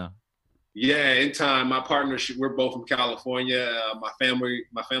based now? Yeah, in time. My partner, we're both from California.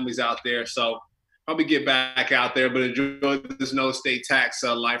 My family's out there, so probably get back out there, but enjoy this no state tax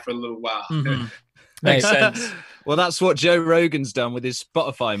life for a little while. Mm-hmm. Makes sense. Well, that's what Joe Rogan's done with his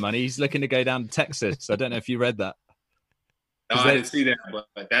Spotify money. He's looking to go down to Texas. I don't know if you read that. No, I didn't see that, but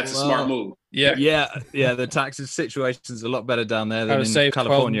that's a smart move. Yeah. The taxes situation's a lot better down there than in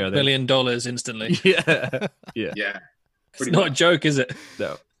California. $12 billion instantly. Yeah. It's not a joke, is it?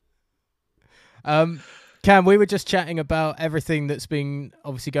 No. Cam, we were just chatting about everything that's been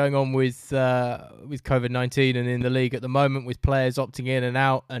obviously going on with COVID-19 and in the league at the moment, with players opting in and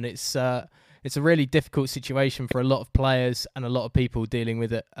out, and it's it's a really difficult situation for a lot of players and a lot of people dealing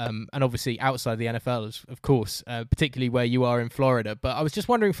with it. And obviously outside the NFL, of course, particularly where you are in Florida. But I was just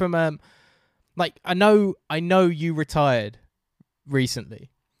wondering from, I know you retired recently,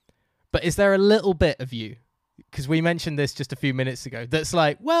 but is there a little bit of you, because we mentioned this just a few minutes ago, that's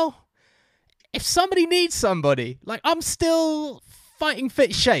like, well, if somebody needs somebody, like I'm still fighting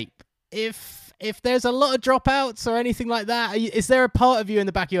fit shape. If there's a lot of dropouts or anything like that, is there a part of you in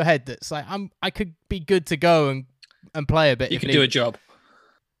the back of your head that's like, I could be good to go and play a bit? You could do a job.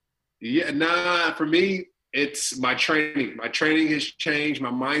 Yeah, nah, for me, it's my training. My training has changed.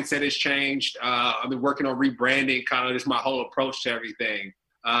 My mindset has changed. I've been working on rebranding, kind of just my whole approach to everything.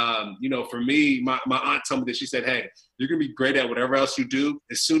 For me, my aunt told me that. She said, hey, you're going to be great at whatever else you do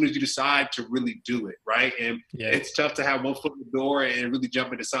as soon as you decide to really do it, right? And it's tough to have one foot in the door and really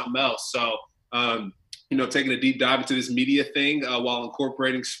jump into something else. So, taking a deep dive into this media thing while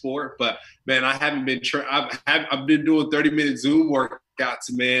incorporating sport. But, man, I haven't been I've been doing 30-minute Zoom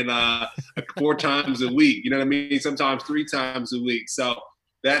workouts, man, 4 times a week. You know what I mean? Sometimes 3 times a week. So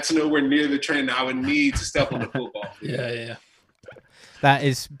that's nowhere near the training I would need to step on the football field. Yeah. That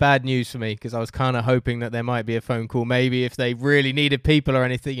is bad news for me, because I was kind of hoping that there might be a phone call, maybe if they really needed people or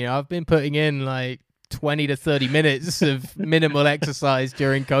anything. I've been putting in like 20 to 30 minutes of minimal exercise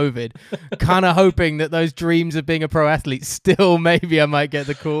during COVID, kind of hoping that those dreams of being a pro athlete, still maybe I might get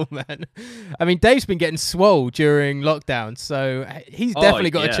the call, man. I mean, Dave's been getting swole during lockdown, so he's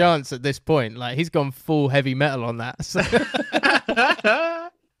definitely got a chance at this point. Like, he's gone full heavy metal on that. So.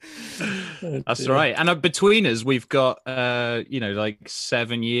 That's right. And between us, we've got,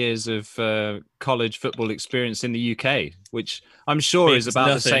 7 years of college football experience in the UK, which I'm sure is about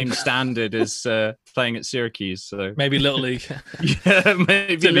the same standard as playing at Syracuse. So maybe Little League. Yeah,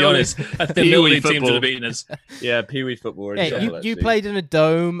 maybe. To be honest, the Little League teams would have beaten us. Yeah, Pee Wee football. Yeah, you played in a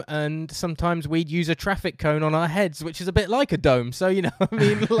dome, and sometimes we'd use a traffic cone on our heads, which is a bit like a dome. So,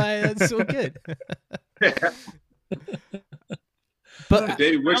 it's all good. But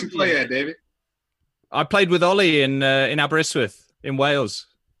David, where'd you play at, David? I played with Ollie in Aberystwyth in Wales.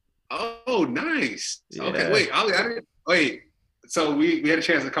 Oh, nice. Yeah. Okay, wait, Ollie, I didn't wait. So we had a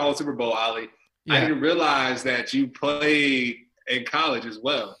chance to call the Super Bowl, Ollie. Yeah. I didn't realize that you played in college as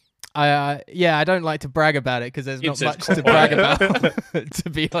well. I don't like to brag about it because there's not much to brag about, to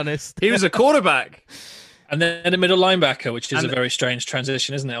be honest. He was a quarterback. And then a middle linebacker, which is a very strange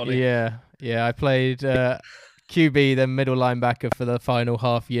transition, isn't it, Ollie? Yeah. I played QB, then middle linebacker for the final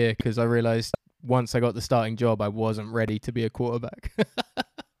half year, because I realized once I got the starting job, I wasn't ready to be a quarterback.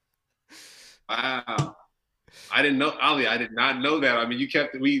 Wow. I didn't know, Ollie, I did not know that. I mean,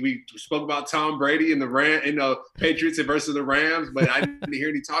 we spoke about Tom Brady and the Patriots versus the Rams, but I didn't hear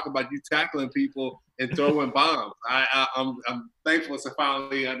any talk about you tackling people and throwing bombs. I'm thankful to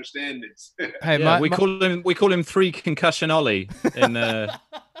finally understand this. Hey, we call him 3 concussion Ollie in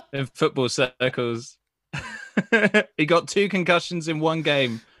football circles. He got 2 concussions in one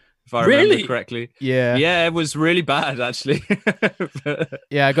game, if I remember correctly. Yeah, it was really bad, actually.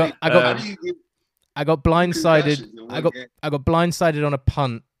 Yeah, I got blindsided. I got blindsided on a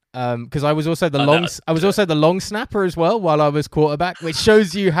punt because I was also the long snapper as well while I was quarterback, which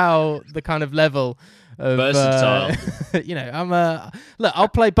shows you how the kind of level of versatile. I'll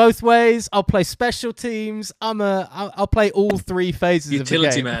play both ways. I'll play special teams. I'll play all 3 phases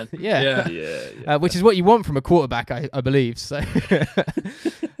utility of the game. Man. Yeah. Which is what you want from a quarterback, I believe. So.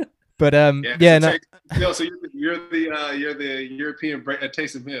 But so you're the European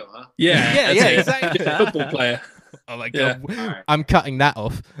Taysom Hill, huh? Yeah, exactly. Football player. Oh my god, right. I'm cutting that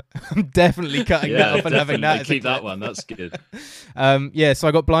off. I'm definitely cutting that off and having that. Keep that one. That's good. So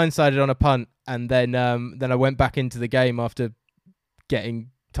I got blindsided on a punt, and then I went back into the game after getting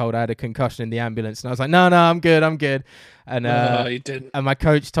told I had a concussion in the ambulance, and I was like, no, I'm good. And you didn't. And my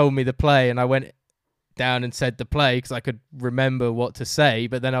coach told me the play, and I went down and said the play because I could remember what to say,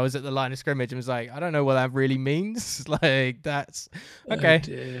 but then I was at the line of scrimmage and was like, I don't know what that really means. Like, that's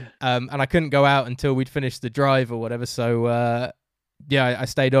okay. And I couldn't go out until we'd finished the drive or whatever. So I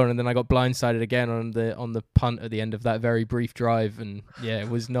stayed on, and then I got blindsided again on the punt at the end of that very brief drive, and it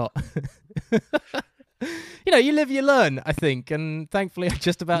was not. You live, you learn, I think, and thankfully I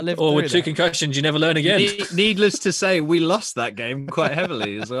just about lived. Or with 2 concussions, you never learn again. Needless to say, we lost that game quite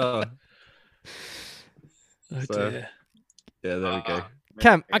heavily as well. Dear. Yeah, there we go.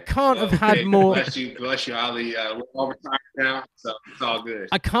 Cam, I can't have had more. Bless you, Ollie. We're all retired now, so it's all good.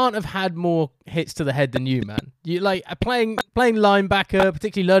 I can't have had more hits to the head than you, man. You playing linebacker,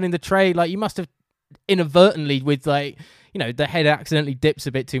 particularly learning the trade. Like, you must have inadvertently, with the head accidentally dips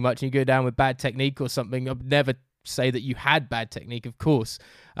a bit too much, and you go down with bad technique or something. I'd never say that you had bad technique, of course.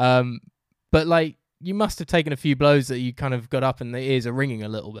 but like you must have taken a few blows that you kind of got up and the ears are ringing a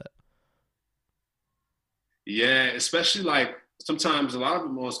little bit. Yeah, especially like sometimes a lot of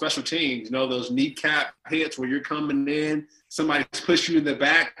them on special teams, you know, those kneecap hits where you're coming in, somebody's pushing you in the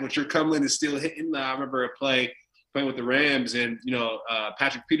back, but you're coming in and still hitting. I remember a play playing with the Rams, and, you know,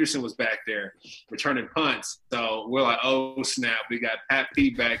 Patrick Peterson was back there returning punts. So we're like, oh, snap, we got Pat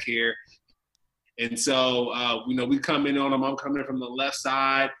P back here. And so, you know, we come in on him. I'm coming in from the left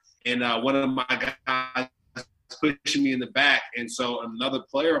side, and one of my guys pushing me in the back. And so another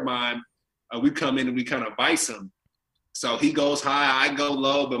player of mine, we come in and we kind of vice him. So he goes high, I go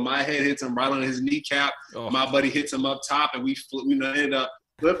low, but my head hits him right on his kneecap. Oh. My buddy hits him up top, and we ended up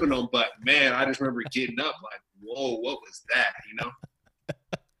flipping him. But, man, I just remember getting up like, whoa, what was that, you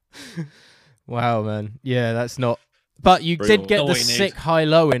know? Wow, man. Yeah, that's not... But you did get the sick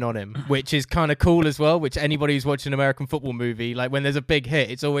high-low in on him, which is kind of cool as well, which anybody who's watching an American football movie, like when there's a big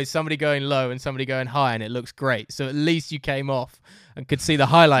hit, it's always somebody going low and somebody going high, and it looks great. So at least you came off and could see the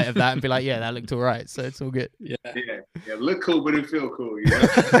highlight of that and be like, yeah, that looked all right. So it's all good. Yeah, look cool, but it feel cool, you know?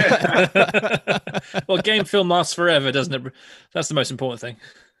 Well, game film lasts forever, doesn't it? That's the most important thing.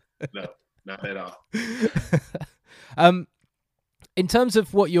 No, not at all. In terms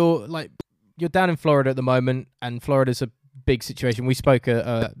of what you're down in Florida at the moment, and Florida's a big situation. We spoke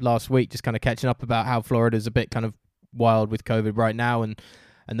last week, just kind of catching up about how Florida's a bit kind of wild with COVID right now, and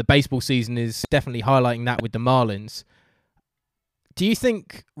the baseball season is definitely highlighting that with the Marlins. Do you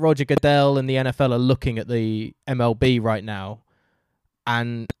think Roger Goodell and the NFL are looking at the MLB right now,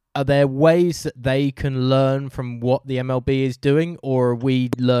 and are there ways that they can learn from what the MLB is doing, or are we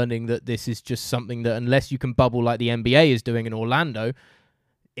learning that this is just something that unless you can bubble like the NBA is doing in Orlando,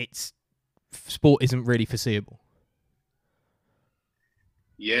 sport isn't really foreseeable?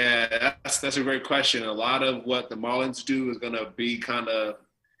 Yeah, that's a great question. A lot of what the Marlins do is going to be kind of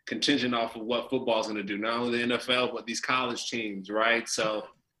contingent off of what football is going to do, not only the NFL, but these college teams, right? So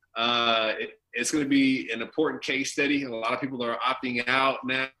it's going to be an important case study. A lot of people are opting out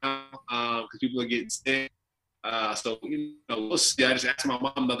now because people are getting sick. So, you know, we'll see. I just asked my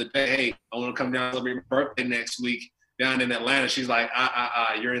mom the other day, hey, I want to come down and celebrate my birthday next week down in Atlanta. She's like,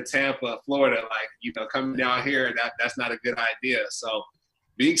 you're in Tampa, Florida. Like, you know, coming down here, that's not a good idea. So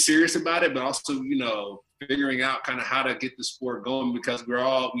being serious about it, but also, you know, figuring out kind of how to get the sport going, because we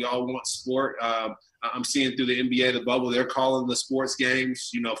all want sport. I'm seeing through the NBA, the bubble, they're calling the sports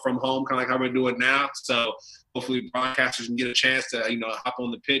games, you know, from home, kind of like how we're doing now. So hopefully broadcasters can get a chance to, you know, hop on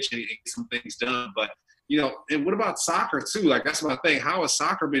the pitch and get some things done. But, you know, and what about soccer too? Like, that's my thing. How has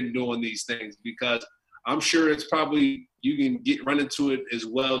soccer been doing these things? Because I'm sure it's probably, you can run into it as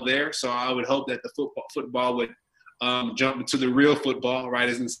well there. So I would hope that the football would jump into the real football, right,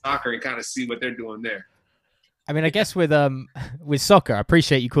 as in soccer, and kind of see what they're doing there. I mean, I guess with soccer, I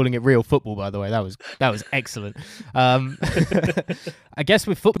appreciate you calling it real football, by the way. That was excellent. I guess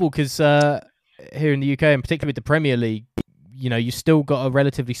with football, because here in the UK, and particularly with the Premier League, you know, you still got a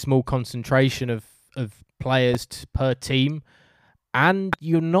relatively small concentration of players per team, and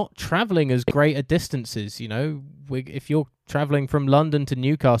you're not travelling as great a distances. You know, if you're travelling from London to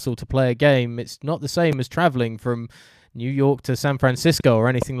Newcastle to play a game, it's not the same as travelling from New York to San Francisco or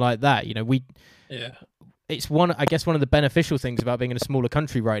anything like that. You know, it's one of the beneficial things about being in a smaller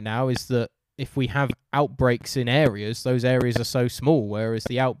country right now is that if we have outbreaks in areas, those areas are so small, whereas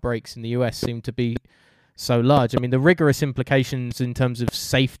the outbreaks in the US seem to be so large. I mean, the rigorous implications in terms of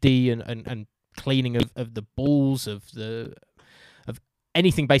safety and cleaning of the balls, of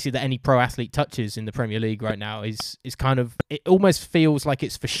anything basically that any pro athlete touches in the Premier League right now is kind of, it almost feels like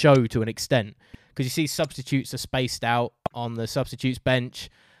it's for show to an extent, because you see substitutes are spaced out on the substitutes bench,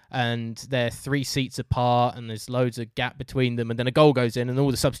 and they're 3 seats apart, and there's loads of gap between them, and then a goal goes in, and all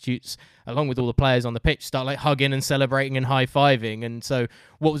the substitutes, along with all the players on the pitch, start like hugging and celebrating and high-fiving. And so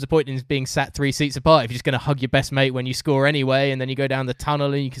what was the point in being sat 3 seats apart if you're just going to hug your best mate when you score anyway, and then you go down the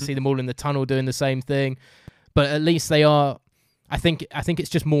tunnel and you can see them all in the tunnel doing the same thing? But at least they are, I think it's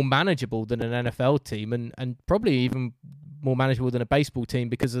just more manageable than an NFL team, and probably even more manageable than a baseball team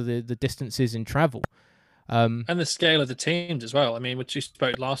because of the distances in travel. And the scale of the teams as well. I mean, which you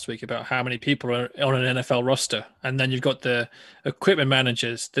spoke last week about how many people are on an NFL roster. And then you've got the equipment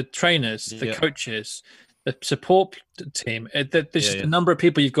managers, the trainers, the coaches, the support team. There's just a number of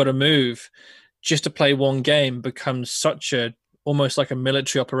people you've got to move just to play one game becomes almost like a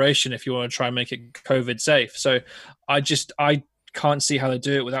military operation if you want to try and make it COVID safe. So I can't see how they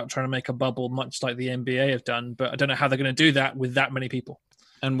do it without trying to make a bubble, much like the NBA have done. But I don't know how they're going to do that with that many people.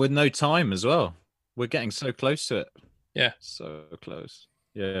 And with no time as well. We're getting so close to it. Yeah. So close.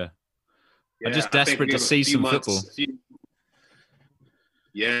 Yeah. I'm just desperate to see some football.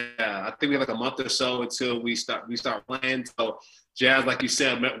 Yeah, I think we have like a month or so until we start playing. So Jazz, like you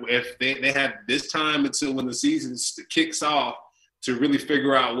said, if they have this time until when the season kicks off to really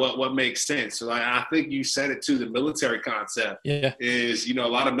figure out what makes sense. So I think you said it too. The military concept is, a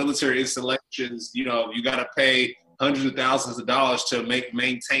lot of military installations. You got to pay hundreds of thousands of dollars to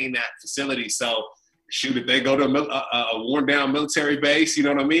maintain that facility. So shoot, if they go to a worn down military base, you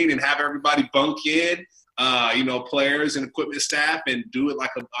know what I mean, and have everybody bunk in. Players and equipment staff, and do it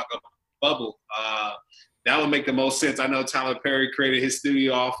like a bubble. That would make the most sense. I know Tyler Perry created his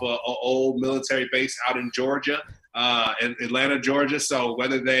studio off an old military base out in Georgia, in Atlanta, Georgia. So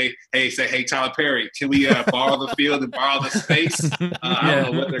whether they say, hey, Tyler Perry, can we borrow the field and borrow the space? I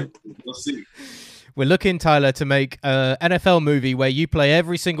don't know we'll see. We're looking, Tyler, to make an NFL movie where you play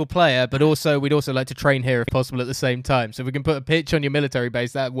every single player, but we'd also like to train here if possible at the same time. So if we can put a pitch on your military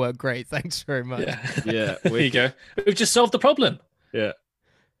base, that'd work great. Thanks very much. Yeah. There you go. We've just solved the problem. Yeah.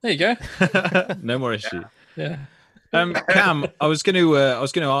 There you go. No more issue. Yeah. Cam, I was going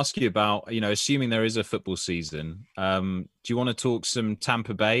to ask you about, assuming there is a football season, do you want to talk some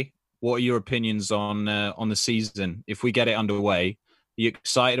Tampa Bay? What are your opinions on the season? If we get it underway, are you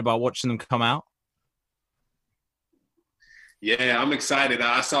excited about watching them come out? Yeah, I'm excited.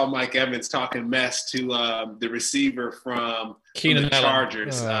 I saw Mike Evans talking mess to the receiver from the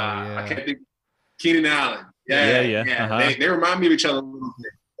Chargers. I can't think. Keenan Allen. Yeah. Uh-huh. They remind me of each other a little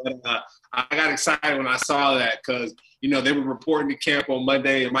bit. But I got excited when I saw that because, they were reporting to camp on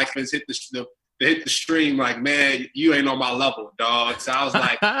Monday, and Mike Evans hit the stream like, man, you ain't on my level, dog. So I was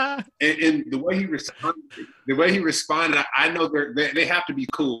like, and the way he responded, I know they have to be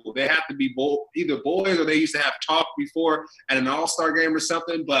cool. They have to be either boys or they used to have talked before at an All-Star game or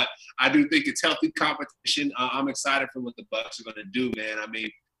something. But I do think it's healthy competition. I'm excited for what the Bucs are going to do, man. I mean,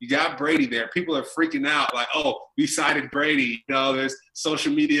 you got Brady there. People are freaking out like, oh, we cited Brady. There's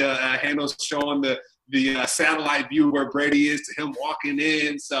social media handles showing the satellite view where Brady is to him walking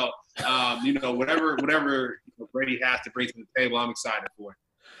in. So, whatever Brady has to bring to the table, I'm excited for it.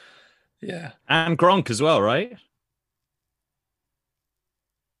 Yeah. And Gronk as well, right?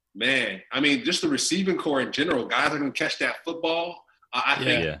 Man, I mean, just the receiving core in general, guys are going to catch that football. I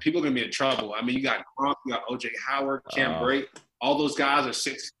think people are going to be in trouble. I mean, you got Gronk, you got O.J. Howard, Cam Brate. All those guys are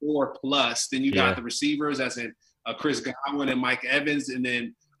 6'4" plus. Then you got the receivers, as in Chris Godwin and Mike Evans, and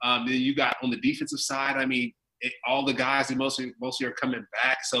then you got on the defensive side. I mean, all the guys that mostly are coming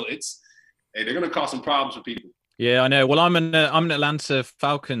back, so they're going to cause some problems for people. Yeah, I know. Well, I'm an Atlanta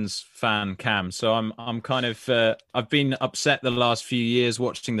Falcons fan, Cam. So I'm kind of I've been upset the last few years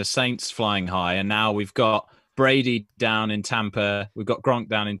watching the Saints flying high, and now we've got Brady down in Tampa. We've got Gronk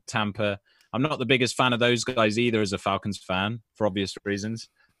down in Tampa. I'm not the biggest fan of those guys either as a Falcons fan for obvious reasons.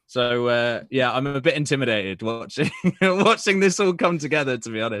 So, I'm a bit intimidated watching this all come together, to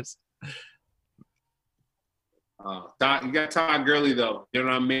be honest. You got Todd Gurley, though. You know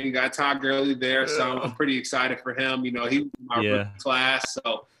what I mean? You got Todd Gurley there, so I'm pretty excited for him. He was in my rookie class,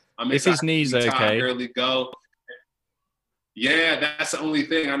 so I'm excited. If his knee's to see okay. Todd Gurley go. Yeah, that's the only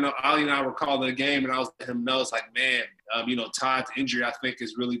thing. I know Ali and I were calling the game, and I was letting him know, it's like, man, Todd's injury, I think,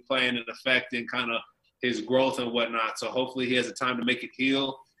 is really playing an effect in kind of his growth and whatnot. So hopefully he has the time to make it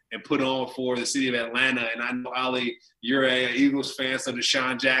heal and put on for the city of Atlanta. And I know, Ali, you're a Eagles fan, so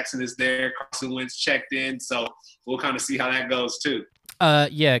Deshaun Jackson is there. Carson Wentz checked in. So we'll kind of see how that goes, too.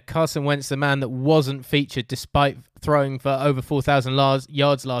 Carson Wentz, the man that wasn't featured despite throwing for over 4,000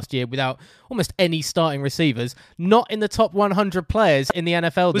 yards last year without almost any starting receivers, not in the top 100 players in the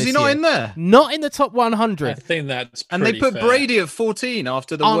NFL Was this he not year. in there? Not in the top 100. I think that's And they put fair. Brady at 14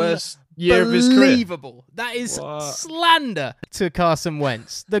 after the worst year of his career. Unbelievable. That is slander to Carson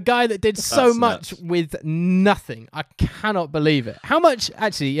Wentz, the guy that did so much with nothing. I cannot believe it. How much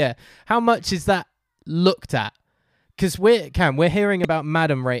is that looked at? Because we're hearing about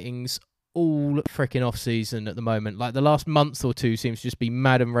Madden ratings all freaking off season at the moment. Like the last month or two seems to just be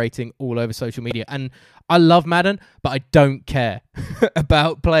Madden rating all over social media. And I love Madden, but I don't care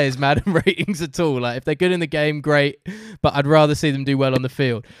about players' Madden ratings at all. Like if they're good in the game, great, but I'd rather see them do well on the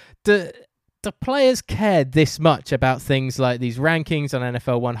field. Do players care this much about things like these rankings on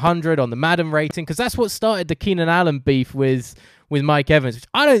NFL 100, on the Madden rating? Because that's what started the Keenan Allen beef with Mike Evans, which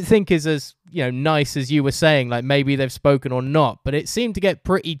I don't think is as nice as you were saying. Like maybe they've spoken or not, but it seemed to get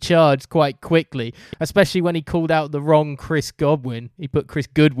pretty charged quite quickly, especially when he called out the wrong Chris Godwin. He put Chris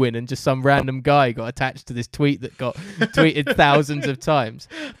Goodwin, and just some random guy got attached to this tweet that got tweeted thousands of times.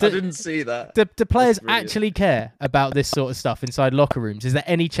 I didn't see that. Do players actually care about this sort of stuff inside locker rooms? Is there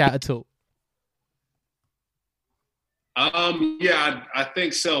any chat at all? I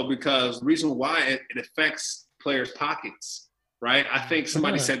think so, because the reason why it affects players' pockets. right? I think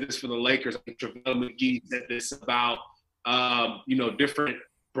somebody said this for the Lakers. I think JaVale McGee said this about, different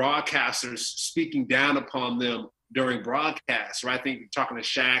broadcasters speaking down upon them during broadcasts, right? I think talking to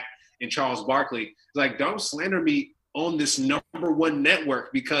Shaq and Charles Barkley, it's like, don't slander me on this number one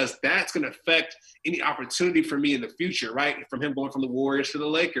network, because that's going to affect any opportunity for me in the future, right? From him going from the Warriors to the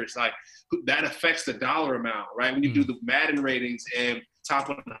Lakers, like that affects the dollar amount, right? When you do the Madden ratings and top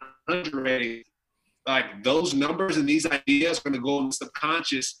 100 ratings, like those numbers and these ideas are going to go in the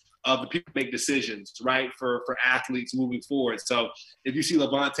subconscious of the people who make decisions, right, for athletes moving forward. So if you see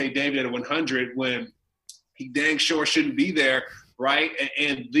Levante David at 100 when he dang sure shouldn't be there, right,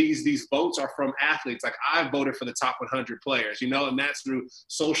 and these votes are from athletes. Like I voted for the top 100 players, and that's through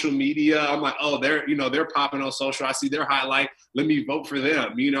social media. I'm like, oh, they're popping on social. I see their highlight. Let me vote for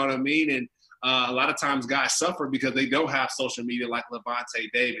them. You know what I mean? And a lot of times guys suffer because they don't have social media like Levante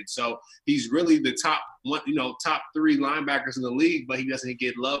David. So he's really the top one, top 3 linebackers in the league, but he doesn't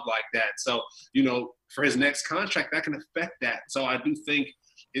get love like that. So, for his next contract, that can affect that. So I do think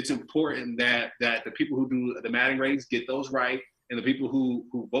it's important that the people who do the Madden ratings get those right, and the people who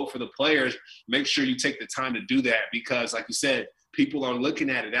vote for the players, make sure you take the time to do that, because like you said, people are looking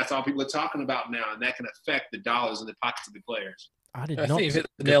at it. That's all people are talking about now, and that can affect the dollars in the pockets of the players. I think you hit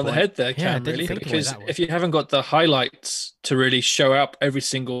the nail on the head there, Cam, really. Because if you haven't got the highlights to really show up every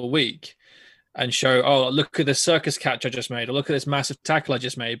single week and show, oh, look at this circus catch I just made, or look at this massive tackle I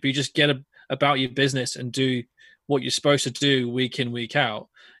just made, but you just get about your business and do what you're supposed to do week in, week out,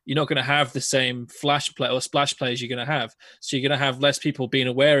 you're not going to have the same flash play or splash plays you're going to have. So you're going to have less people being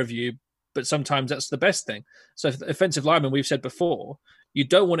aware of you, but sometimes that's the best thing. So if offensive lineman, we've said before, you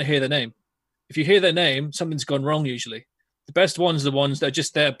don't want to hear their name. If you hear their name, something's gone wrong usually. The best ones are the ones that are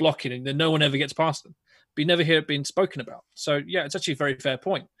just there blocking and then no one ever gets past them. But you never hear it being spoken about. So, yeah, it's actually a very fair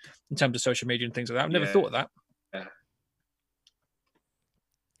point in terms of social media and things like that. I've never thought of that. Yeah.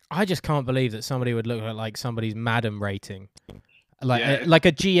 I just can't believe that somebody would look at like somebody's Madden rating. Like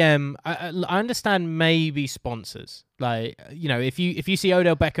a GM, I understand maybe sponsors. Like, if you see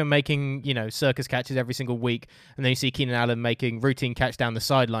Odell Beckham making, circus catches every single week, and then you see Keenan Allen making routine catch down the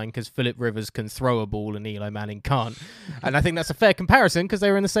sideline because Phillip Rivers can throw a ball and Eli Manning can't. And I think that's a fair comparison because they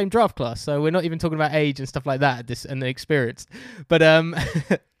were in the same draft class. So we're not even talking about age and stuff like that and the experience. But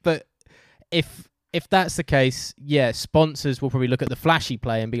but if that's the case, yeah, sponsors will probably look at the flashy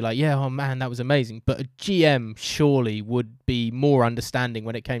play and be like, yeah, oh man, that was amazing. But a GM surely would be more understanding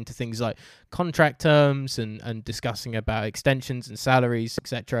when it came to things like contract terms and discussing about extensions and salaries,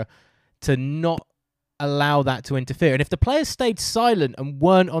 etc., to not allow that to interfere. And if the players stayed silent and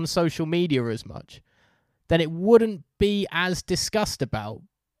weren't on social media as much, then it wouldn't be as discussed about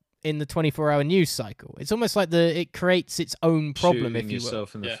in the 24-hour news cycle. It's almost like it creates its own problem, shooting if you will.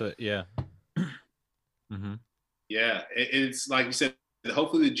 yourself in the foot, yeah. Mm-hmm. Yeah, it's like you said,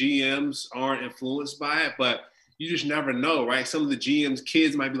 hopefully the GMs aren't influenced by it, but you just never know, right? Some of the GMs'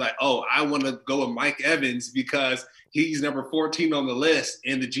 kids might be like, oh, I want to go with Mike Evans because he's number 14 on the list.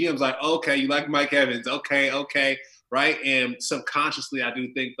 And the GM's like, okay, you like Mike Evans. Okay, right? And subconsciously, I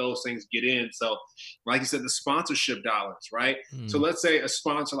do think those things get in. So like you said, the sponsorship dollars, right? So let's say a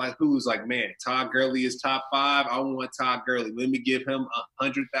sponsor like who's like, man, Todd Gurley is top 5. I want Todd Gurley. Let me give him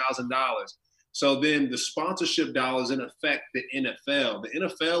 $100,000. So then the sponsorship dollars in affect the NFL. The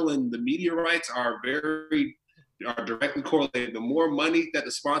NFL and the media rights are directly correlated. The more money that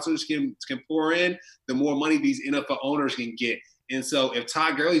the sponsors can pour in, the more money these NFL owners can get. And so if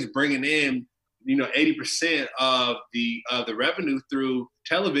Todd Gurley's bringing in, 80% of the revenue through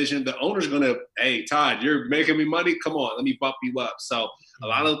television, the owner's going to, hey, Todd, you're making me money. Come on, let me bump you up. So a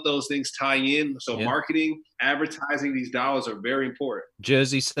lot of those things tie in. So marketing, advertising, these dollars are very important.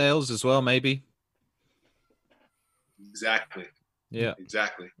 Jersey sales as well, maybe. Exactly. Yeah,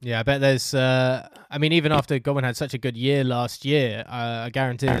 exactly. Yeah, I bet there's. Even after Godwin had such a good year last year, I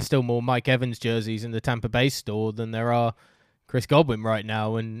guarantee there's still more Mike Evans jerseys in the Tampa Bay store than there are Chris Godwin right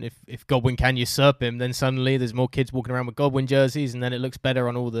now. And if Godwin can usurp him, then suddenly there's more kids walking around with Godwin jerseys, and then it looks better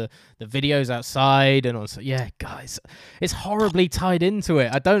on all the videos outside and also, yeah, guys, it's horribly tied into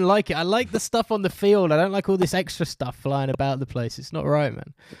it. I don't like it. I like the stuff on the field. I don't like all this extra stuff flying about the place. It's not right,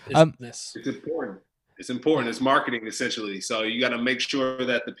 man. It's important. It's important. It's marketing, essentially. So you got to make sure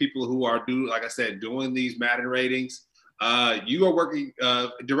that the people who are doing these Madden ratings, you are working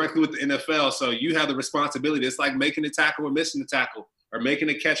directly with the NFL. So you have the responsibility. It's like making a tackle or missing a tackle or making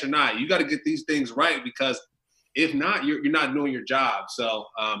a catch or not. You got to get these things right, because if not, you're not doing your job. So,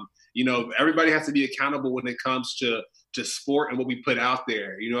 everybody has to be accountable when it comes to sport and what we put out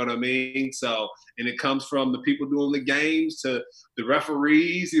there. You know what I mean? So, and it comes from the people doing the games to the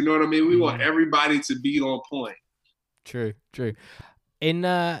referees. You know what I mean? We want everybody to be on point. True. In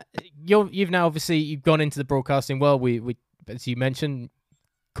you've now obviously you've gone into the broadcasting world. We as you mentioned,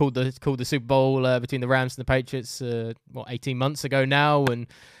 called the Super Bowl between the Rams and the Patriots 18 months ago now, and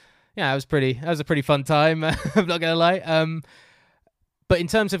yeah, that was a pretty fun time. I'm not gonna lie. But in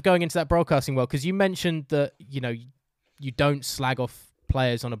terms of going into that broadcasting world, because you mentioned that you don't slag off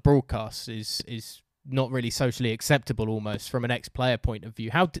players on a broadcast is not really socially acceptable, almost from an ex-player point of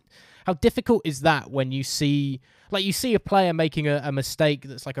view. How difficult is that when you see a player making a mistake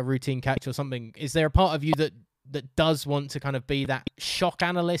that's like a routine catch or something? Is there a part of you that does want to kind of be that shock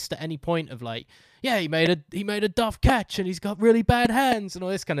analyst at any point of like, yeah, he made a daft catch and he's got really bad hands and all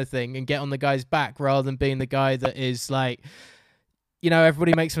this kind of thing, and get on the guy's back rather than being the guy that is like,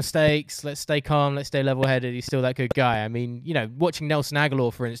 everybody makes mistakes. Let's stay calm. Let's stay level-headed. He's still that good guy. I mean, watching Nelson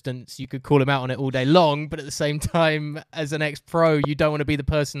Aguilar, for instance, you could call him out on it all day long, but at the same time, as an ex-pro, you don't want to be the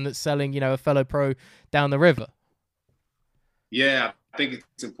person that's selling, a fellow pro down the river. Yeah, I think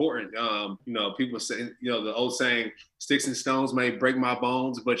it's important. People say, the old saying, sticks and stones may break my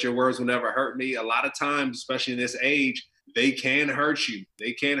bones, but your words will never hurt me. A lot of times, especially in this age, they can hurt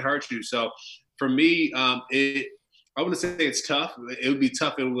you. So for me, I wouldn't say it's tough. It would be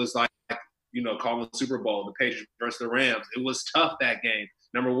tough if it was like, calling the Super Bowl, the Patriots versus the Rams. It was tough, that game.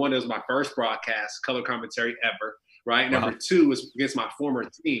 Number one, it was my first broadcast, color commentary ever, right? Wow. Number two was against my former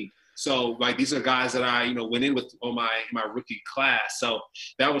team. So, these are guys that I, went in with on my rookie class. So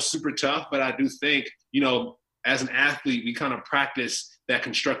that was super tough. But I do think, as an athlete, we kind of practice that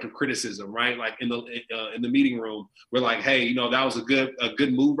constructive criticism, right? Like in the meeting room, we're like, hey, that was a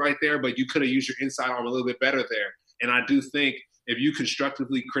good move right there, but you could have used your inside arm a little bit better there. And I do think if you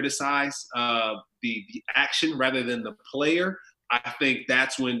constructively criticize the action rather than the player, I think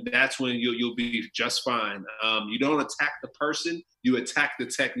that's when you'll be just fine. You don't attack the person, you attack the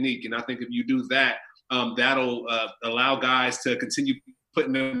technique. And I think if you do that, that'll allow guys to continue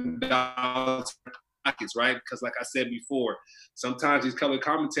putting them down pockets, right? Because like I said before, sometimes these color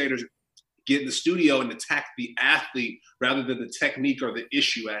commentators get in the studio and attack the athlete rather than the technique or the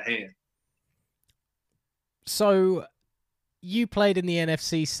issue at hand. So you played in the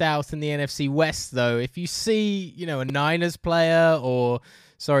NFC South and the NFC West, though. If you see, a Niners player or,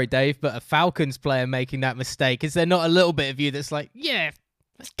 sorry, Dave, but a Falcons player making that mistake, is there not a little bit of you that's like, yeah,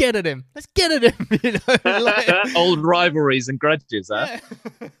 let's get at him. Old rivalries and grudges, huh?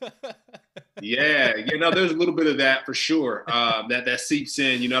 Yeah, there's a little bit of that for sure. That seeps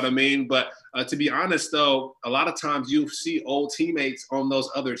in, you know what I mean? But to be honest, though, a lot of times you see old teammates on those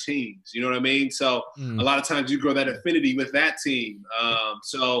other teams, you know what I mean? So a lot of times you grow that affinity with that team.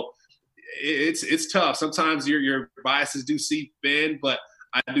 So it's tough. Sometimes your biases do seep in, but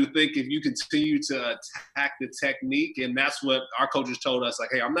I do think if you continue to attack the technique, and that's what our coaches told us, like,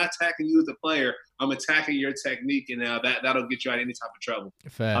 hey, I'm not attacking you as a player, I'm attacking your technique, and that'll get you out of any type of trouble.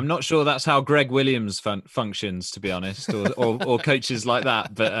 Fair. I'm not sure that's how Greg Williams functions, to be honest, or coaches like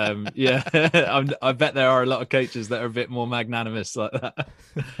that. But yeah, I bet there are a lot of coaches that are a bit more magnanimous like that.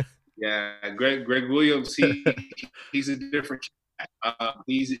 Yeah, Greg Williams, he's a different cat.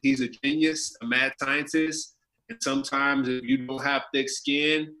 He's a genius, a mad scientist. And sometimes if you don't have thick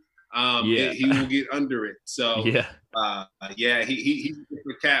skin, he will get under it. So he's a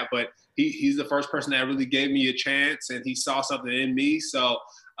different cat, but he's the first person that really gave me a chance, and he saw something in me. So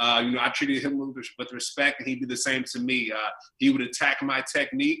I treated him with respect, and he'd do the same to me. He would attack my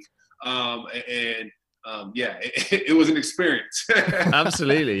technique, it was an experience.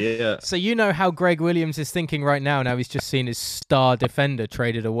 Absolutely, yeah. So how Greg Williams is thinking right now. Now he's just seen his star defender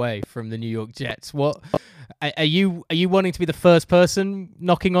traded away from the New York Jets. What are you wanting to be the first person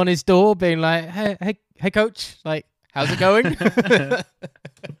knocking on his door, being like, hey, coach, like, how's it going?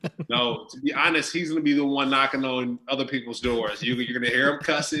 No, to be honest, he's going to be the one knocking on other people's doors. You're going to hear him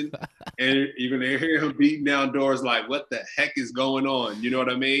cussing, and you're going to hear him beating down doors like, what the heck is going on? You know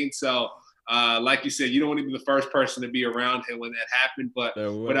what I mean? So. Like you said, you don't want to be the first person to be around him when that happened. But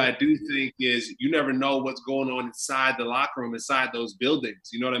what I do think is you never know what's going on inside the locker room, inside those buildings.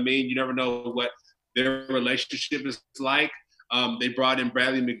 You know what I mean? You never know what their relationship is like. They brought in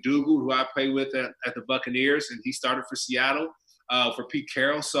Bradley McDougald, who I played with at the Buccaneers, and he started for Seattle for Pete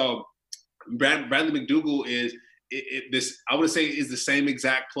Carroll. So Bradley McDougald is I wouldn't say is the same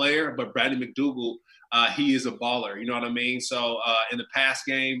exact player, but Bradley McDougald, he is a baller. You know what I mean? So in the pass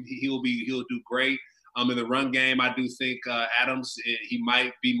game, he'll do great. In the run game, I do think Adams, he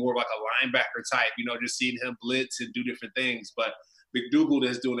might be more like a linebacker type. Just seeing him blitz and do different things. But McDougald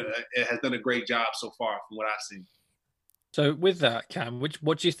has done a great job so far from what I've seen. So with that, Cam,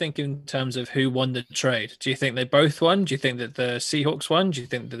 what do you think in terms of who won the trade? Do you think they both won? Do you think that the Seahawks won? Do you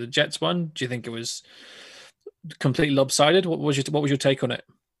think that the Jets won? Do you think it was completely lopsided? What was your take on it?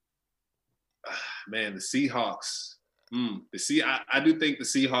 Man, the Seahawks. I do think the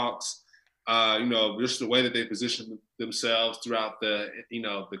Seahawks, just the way that they position themselves throughout the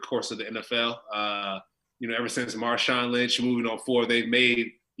course of the NFL. Ever since Marshawn Lynch moving on forward, they've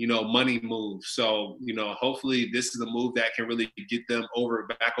made money moves. So hopefully this is a move that can really get them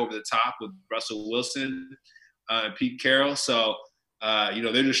back over the top with Russell Wilson and Pete Carroll. So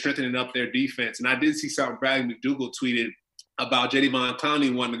they're just strengthening up their defense. And I did see something Bradley McDougald tweeted about Jadeveon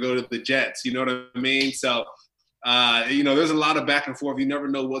Clowney wanting to go to the Jets. You know what I mean? So, there's a lot of back and forth. You never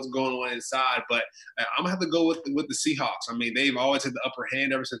know what's going on inside. But I'm going to have to go with the Seahawks. I mean, they've always had the upper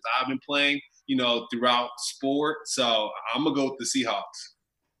hand ever since I've been playing, throughout sport. So I'm going to go with the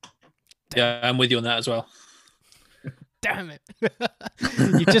Seahawks. Yeah, I'm with you on that as well. Damn it.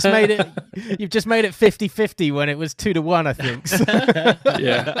 You've just made it 50-50 when it was 2-1, I think.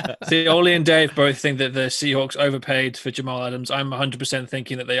 Yeah. See, Oli and Dave both think that the Seahawks overpaid for Jamal Adams. I'm 100%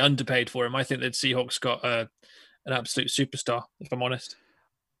 thinking that they underpaid for him. I think that Seahawks got an absolute superstar, if I'm honest.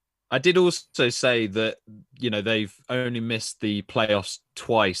 I did also say that, they've only missed the playoffs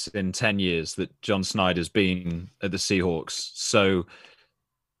twice in 10 years that John Snyder's been at the Seahawks. So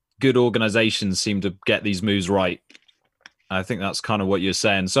good organizations seem to get these moves right. I think that's kind of what you're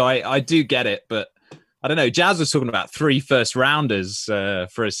saying. So I do get it, but I don't know. Jazz was talking about 3 first-rounders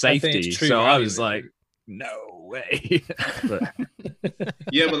for a safety. So I was like, no way.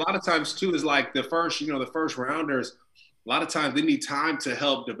 Yeah, but a lot of times, too, is like the first rounders, a lot of times they need time to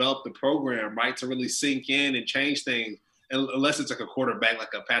help develop the program, right, to really sink in and change things. And unless it's like a quarterback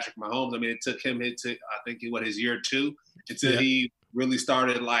like a Patrick Mahomes. I mean, it took him his year 2 until he really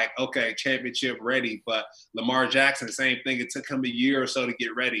started championship ready. But Lamar Jackson, the same thing. It took him a year or so to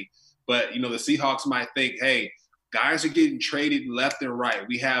get ready. But, the Seahawks might think, hey, guys are getting traded left and right.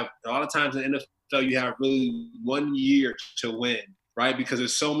 We have – a lot of times in the NFL, you have really 1 year to win, right, because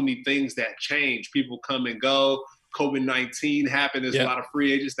there's so many things that change. People come and go. COVID-19 happened. There's a lot of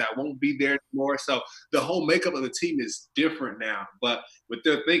free agents that won't be there anymore. So the whole makeup of the team is different now. But what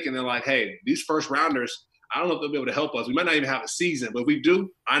they're thinking, they're like, hey, these first-rounders – I don't know if they'll be able to help us. We might not even have a season, but if we do,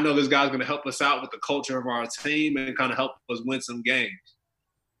 I know this guy's going to help us out with the culture of our team and kind of help us win some games.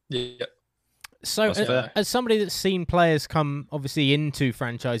 Yeah. So as somebody that's seen players come obviously into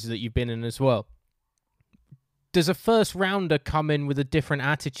franchises that you've been in as well, does a first rounder come in with a different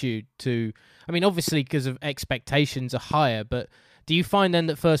attitude to, I mean, obviously because of expectations are higher, but do you find then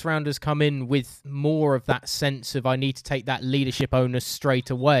that first rounders come in with more of that sense of I need to take that leadership onus straight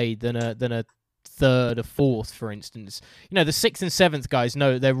away than a third or fourth, for instance? The 6th and 7th guys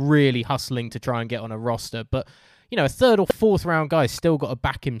know they're really hustling to try and get on a roster, but a third or fourth round guy's still got to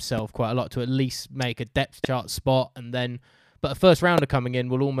back himself quite a lot to at least make a depth chart spot, but a first rounder coming in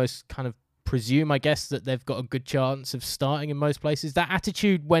will almost kind of presume, I guess, that they've got a good chance of starting in most places. That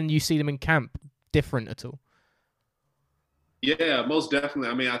attitude when you see them in camp different at all? Yeah, most definitely.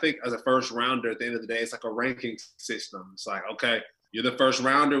 I mean, I think as a first rounder, at the end of the day, it's like a ranking system. It's like, okay, you're the first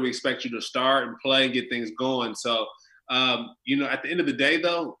rounder. We expect you to start and play and get things going. So, at the end of the day,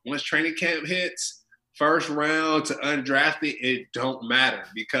 though, once training camp hits, first round to undrafted, it don't matter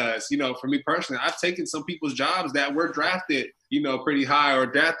because, for me personally, I've taken some people's jobs that were drafted, pretty high or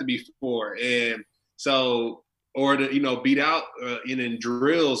drafted before. And so, or to, beat out in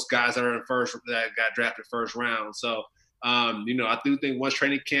drills guys that got drafted first round. So, I do think once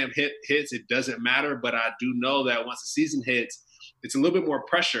training camp hits, it doesn't matter. But I do know that once the season hits, it's a little bit more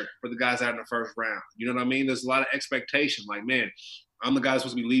pressure for the guys out in the first round. You know what I mean? There's a lot of expectation. Like, man, I'm the guy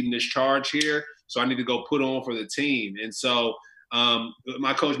supposed to be leading this charge here, so I need to go put on for the team. And so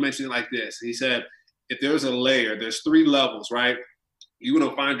my coach mentioned it like this. He said, if there's a layer, there's 3 levels, right? You're going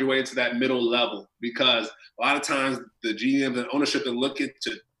to find your way into that middle level because a lot of times the GMs and ownership are looking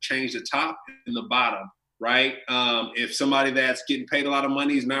to change the top and the bottom, right? If somebody that's getting paid a lot of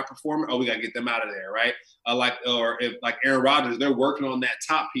money is not performing, we got to get them out of there, right? If Aaron Rodgers, they're working on that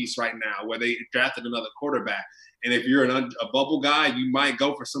top piece right now where they drafted another quarterback. And if you're a bubble guy, you might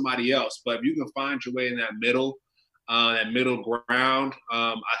go for somebody else. But if you can find your way in that middle ground,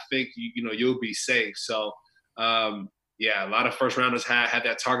 I think you'll be safe. So, a lot of first rounders have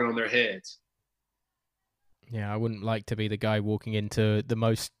that target on their heads. Yeah, I wouldn't like to be the guy walking into the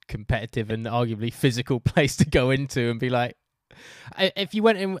most competitive and arguably physical place to go into and be like, if you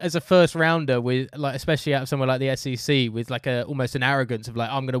went in as a first rounder with, like, especially out of somewhere like the SEC with like almost an arrogance of like,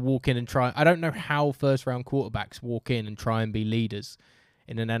 I'm going to walk in and try. I don't know how first round quarterbacks walk in and try and be leaders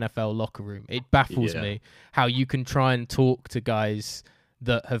in an NFL locker room. It baffles me how you can try and talk to guys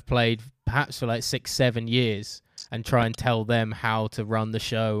that have played perhaps for like 6-7 years and try and tell them how to run the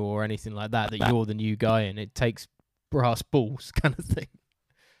show or anything like that, that you're the new guy and it takes brass balls kind of thing.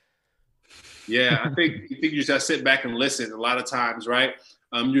 Yeah, I think you just gotta sit back and listen a lot of times, right?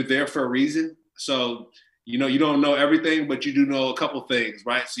 You're there for a reason. So, you don't know everything, but you do know a couple things,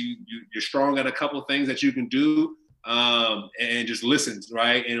 right? So you're strong at a couple things that you can do, and just listen,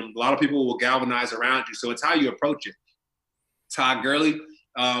 right? And a lot of people will galvanize around you. So it's how you approach it. Todd Gurley,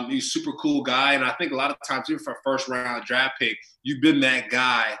 he's a super cool guy. And I think a lot of times, even for a first round draft pick, you've been that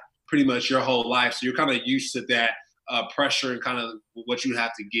guy pretty much your whole life. So you're kind of used to that pressure and kind of what you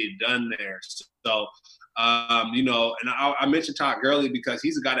have to get done there. So, and I mentioned Todd Gurley because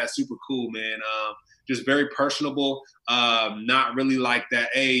he's a guy that's super cool, man. Just very personable, not really like that,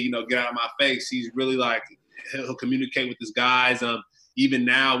 hey, get out of my face. He's really like, he'll communicate with his guys. Even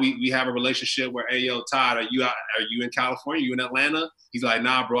now we have a relationship where, hey, yo, Todd, are you in California? Are you in Atlanta? He's like,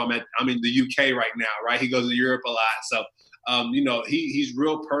 nah, bro, I'm in the UK right now, right? He goes to Europe a lot. So, he's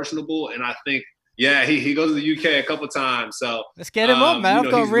real personable. And I think, yeah, he goes to the UK a couple times. So let's get him on, man.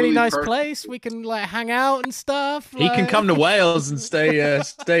 I've got a really nice place. We can like hang out and stuff. He can come to Wales and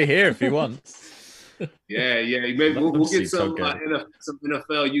stay here if he wants. Yeah. Maybe we'll get some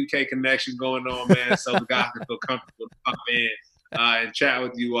NFL UK connection going on, man. So the guys can feel comfortable to pop in and chat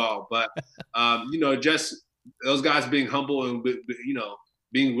with you all. But just those guys being humble and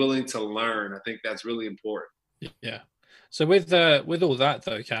being willing to learn. I think that's really important. Yeah. So with all that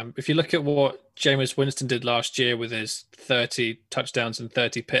though, Cam, if you look at what Jameis Winston did last year with his 30 touchdowns and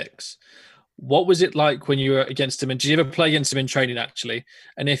 30 picks, what was it like when you were against him? And did you ever play against him in training, actually?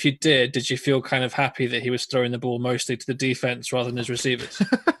 And if you did you feel kind of happy that he was throwing the ball mostly to the defense rather than his receivers?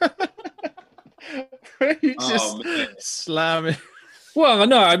 You just slam it. Well,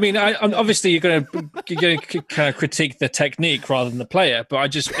 no, I mean, obviously you're going to kind of critique the technique rather than the player, but I'm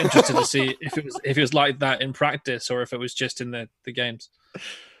just interested to see if it was like that in practice or if it was just in the games.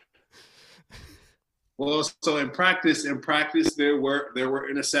 Well, so in practice, there were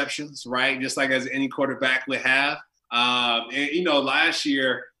interceptions, right? Just like as any quarterback would have. And last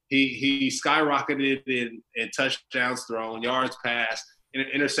year he skyrocketed in touchdowns thrown, yards passed, and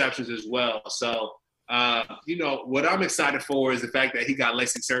interceptions as well. So. What I'm excited for is the fact that he got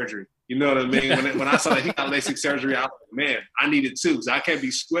LASIK surgery. You know what I mean? When I saw that he got LASIK surgery, I was like, man, I need it too. So I can't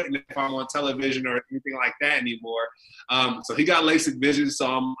be sweating if I'm on television or anything like that anymore. So he got LASIK vision.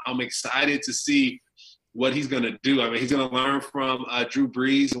 So I'm excited to see what he's going to do. I mean, he's going to learn from Drew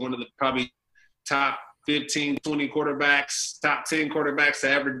Brees, one of the probably top 15, 20 quarterbacks, top 10 quarterbacks to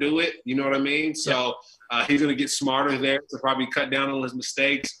ever do it. You know what I mean? So he's going to get smarter there to probably cut down on his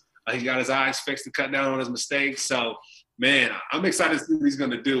mistakes. He got his eyes fixed to cut down on his mistakes. So, man, I'm excited to see what he's going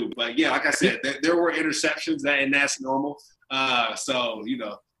to do. But, yeah, like I said, there were interceptions, and that's normal. So,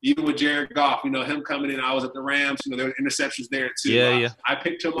 even with Jared Goff, him coming in, I was at the Rams, there were interceptions there too. Yeah. I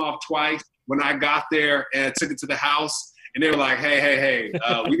picked him off twice when I got there and took it to the house. And they were like, hey,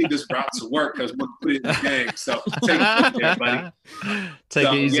 we need this route to work because we're going to put it in the game. So, take it there, buddy. Take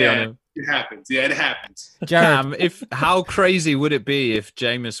it easy on him. It happens. Yeah, it happens. Cam, how crazy would it be if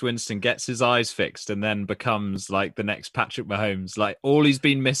Jameis Winston gets his eyes fixed and then becomes like the next Patrick Mahomes? Like all he's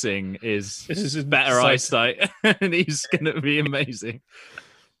been missing is better eyesight, and he's going to be amazing.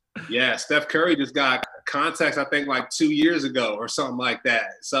 Yeah, Steph Curry just got contacts, I think, like 2 years ago or something like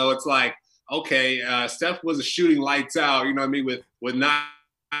that. So it's like, okay, Steph was shooting lights out, you know what I mean, with not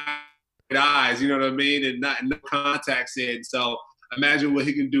eyes, you know what I mean, and no contacts in. So imagine what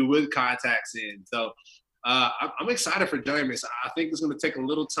he can do with contacts in. So I'm excited for Jameis. I think it's going to take a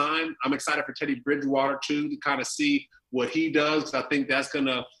little time. I'm excited for Teddy Bridgewater, too, to kind of see what he does. Because I think that's going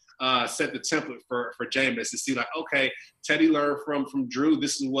to set the template for Jameis to see, like, okay, Teddy learned from Drew.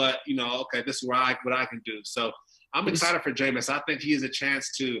 This is what, okay, this is what I can do. So I'm excited for Jameis. I think he has a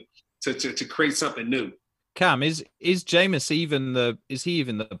chance to create something new. Cam, is Jameis even the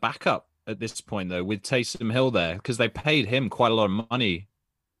backup at this point, though, with Taysom Hill there? Because they paid him quite a lot of money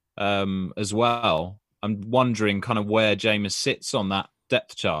as well. I'm wondering kind of where Jameis sits on that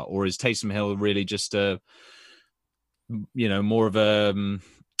depth chart, or is Taysom Hill really just more of a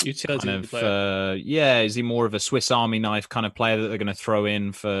utility player? Is he more of a Swiss Army knife kind of player that they're going to throw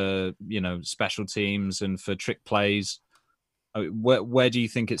in for, special teams and for trick plays? Where do you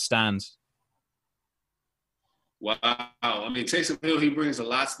think it stands? Wow. I mean, Taysom Hill, he brings a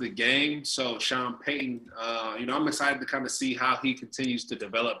lot to the game. So Sean Payton, I'm excited to kind of see how he continues to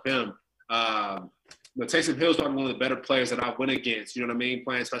develop him. Taysom Hill's probably one of the better players that I went against, you know what I mean,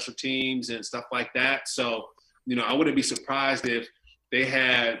 playing special teams and stuff like that. So, I wouldn't be surprised if they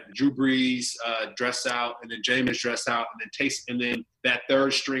had Drew Brees dress out, and then Jameis dress out, and then Taysom, and then that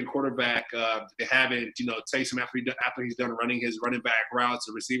third string quarterback, they haven't, Taysom after he's done running his running back routes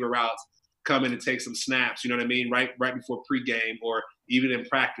or receiver routes, come in and take some snaps. You know what I mean? Right before pregame or even in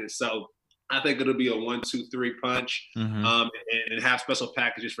practice. So I think it'll be a 1-2-3 punch, and have special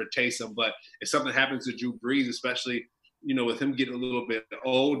packages for Taysom. But if something happens to Drew Brees, especially, with him getting a little bit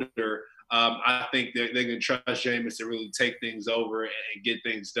older, I think they're going to trust Jameis to really take things over and get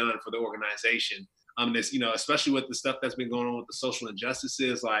things done for the organization. This, especially with the stuff that's been going on with the social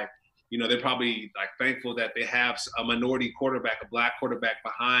injustices, like, they're probably like thankful that they have a minority quarterback, a black quarterback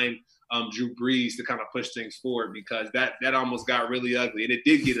behind Drew Brees to kind of push things forward, because that almost got really ugly, and it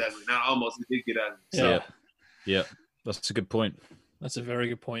did get ugly. Not almost, it did get ugly. So. Yeah, that's a good point. That's a very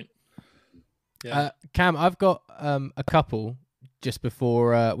good point. Yeah. Cam, I've got a couple just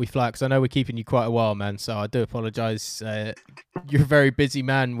before we fly, because I know we're keeping you quite a while, man. So I do apologize. You're a very busy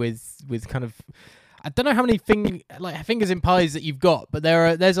man with kind of. I don't know how many fingers in pies that you've got, but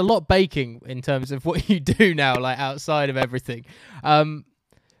there's a lot baking in terms of what you do now, like outside of everything.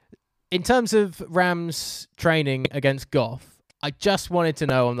 In terms of Rams training against Goff, I just wanted to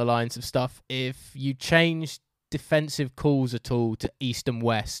know on the lines of stuff if you changed defensive calls at all to east and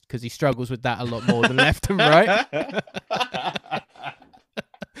west, because he struggles with that a lot more than left and right.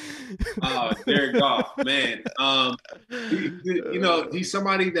 Oh, Jared Goff, man. He's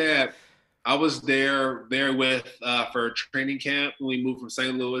somebody that I was there with for training camp when we moved from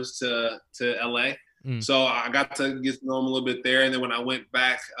St. Louis to LA. So I got to get to know him a little bit there. And then when I went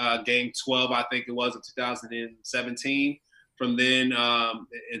back, game 12, I think it was, of 2017, from then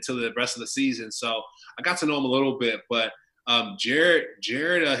until the rest of the season. So I got to know him a little bit. But Jared,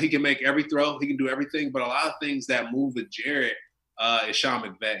 he can make every throw. He can do everything. But a lot of things that move with Jared is Sean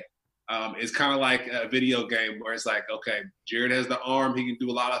McVay. It's kind of like a video game where it's like, okay, Jared has the arm. He can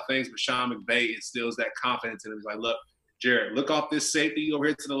do a lot of things, but Sean McVay instills that confidence in him. He's like, look, Jared, look off this safety over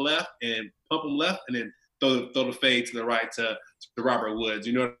here to the left and pump him left, and then throw the fade to the right to Robert Woods.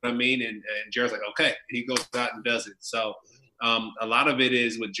 You know what I mean? And Jared's like, okay. And he goes out and does it. So a lot of it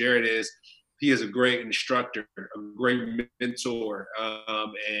is what Jared is. He is a great instructor, a great mentor,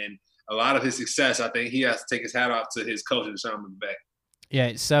 and a lot of his success, I think he has to take his hat off to his coach, Sean McVay. Yeah,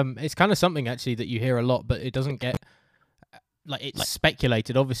 it's kind of something actually that you hear a lot, but it doesn't get it's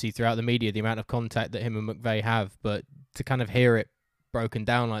speculated obviously throughout the media, the amount of contact that him and McVay have, but to kind of hear it broken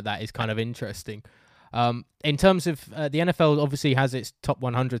down like that is kind of interesting. In terms of the NFL, obviously has its top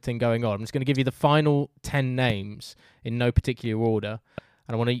 100 thing going on. I'm just going to give you the final 10 names in no particular order,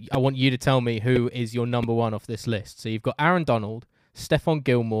 and I want you to tell me who is your number one off this list. So you've got Aaron Donald, Stephon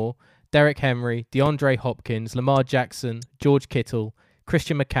Gilmore, Derrick Henry, DeAndre Hopkins, Lamar Jackson, George Kittle,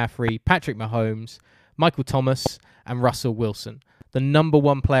 Christian McCaffrey, Patrick Mahomes, Michael Thomas, and Russell Wilson. The number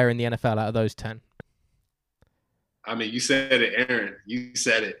one player in the NFL out of those 10. I mean, you said it, Aaron. You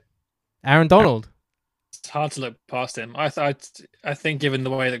said it. Aaron Donald. It's hard to look past him. I think given the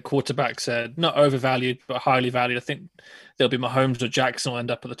way that quarterbacks are not overvalued, but highly valued, I think there'll be Mahomes or Jackson will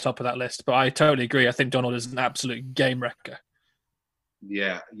end up at the top of that list. But I totally agree. I think Donald is an absolute game wrecker.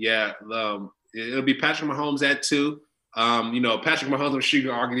 Yeah. It'll be Patrick Mahomes at 2. Patrick Mahomes, I'm sure you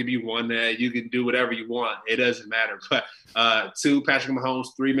can argue to be one that you can do whatever you want. It doesn't matter. But 2, Patrick Mahomes.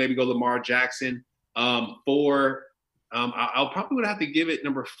 3, maybe go Lamar Jackson. 4, I'll probably would have to give it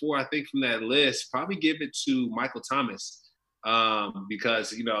number 4, I think, from that list. Probably give it to Michael Thomas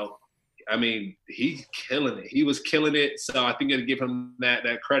because, he's killing it. He was killing it. So I think I'd give him that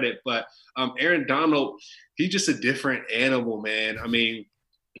credit. But Aaron Donald, he's just a different animal, man. I mean,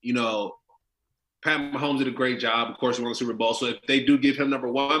 Pat Mahomes did a great job. Of course, he won the Super Bowl. So if they do give him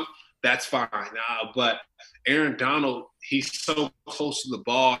number 1, that's fine. But Aaron Donald, he's so close to the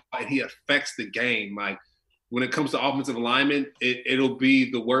ball and he affects the game. Like when it comes to offensive alignment, it'll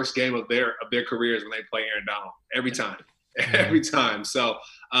be the worst game of their careers when they play Aaron Donald every time. Every time. So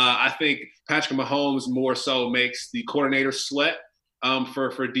I think Patrick Mahomes more so makes the coordinator sweat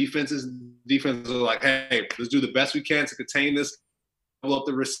for defenses. Defenses are like, hey, let's do the best we can to contain this, pull up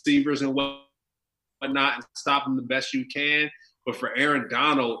the receivers and whatnot and stop them the best you can. But for Aaron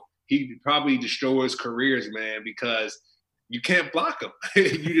Donald, he probably destroys careers, man, because you can't block him.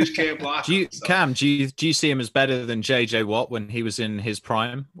 You just can't block him. So. Cam, do you see him as better than J.J. Watt when he was in his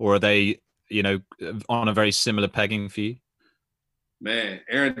prime? Or are they, on a very similar pegging for you? Man,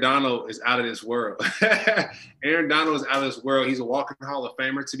 Aaron Donald is out of this world. Aaron Donald is out of this world. He's a walking Hall of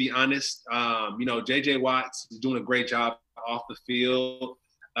Famer, to be honest. J.J. Watt is doing a great job off the field.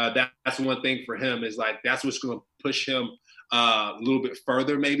 That's one thing for him is like that's what's going to push him a little bit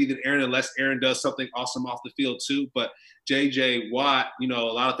further maybe than Aaron, unless Aaron does something awesome off the field too. But J.J. Watt, a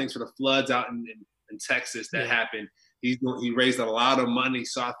lot of things for the floods out in Texas that happened. He raised a lot of money,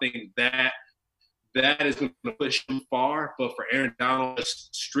 so I think that is going to push him far. But for Aaron Donald,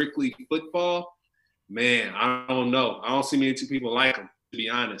 strictly football, man, I don't know. I don't see many two people like him, to be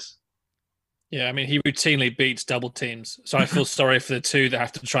honest. Yeah, I mean, he routinely beats double teams. So I feel sorry for the two that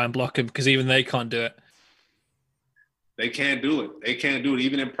have to try and block him because even they can't do it. They can't do it. They can't do it.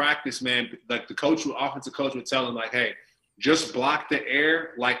 Even in practice, man, like the offensive coach would tell him, like, hey, just block the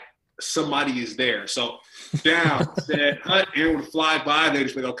air like somebody is there. So down, said, Aaron would fly by. They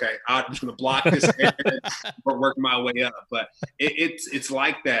just be like, okay, I'm just going to block this air or work my way up. But it's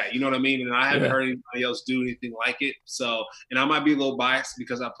like that. You know what I mean? And I haven't heard anybody else do anything like it. So, and I might be a little biased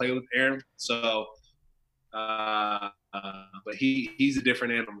because I play with Aaron. So, but he's a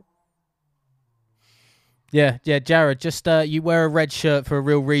different animal. Yeah, Jared, just you wear a red shirt for a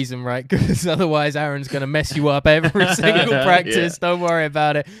real reason, right? Because otherwise Aaron's going to mess you up every single practice. Don't worry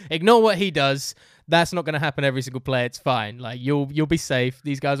about it. Ignore what he does. That's not going to happen every single play. It's fine. Like you'll be safe.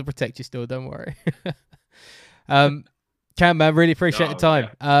 These guys will protect you still. Don't worry. Cam, man, really appreciate the time.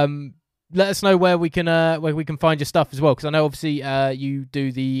 Yeah. Let us know where we can find your stuff as well, because I know obviously you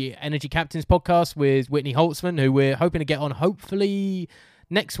do the Energy Captains podcast with Whitney Holtzman, who we're hoping to get on hopefully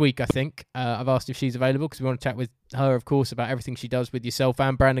next week, I think. I've asked if she's available because we want to chat with her, of course, about everything she does with yourself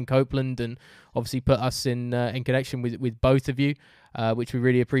and Brandon Copeland, and obviously put us in connection with both of you, which we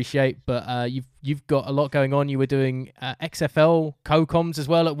really appreciate. But you've got a lot going on. You were doing XFL co-coms as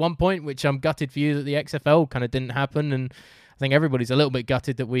well at one point, which I'm gutted for you that the XFL kind of didn't happen, and I think everybody's a little bit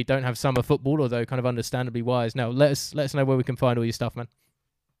gutted that we don't have summer football, although kind of understandably wise. Now, let us know where we can find all your stuff, man.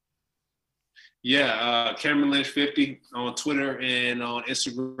 Yeah, Cameron Lynch 50 on Twitter and on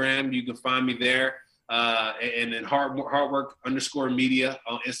Instagram. You can find me there. And then hardwork_media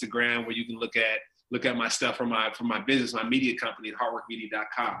on Instagram, where you can look at my stuff from my business, my media company at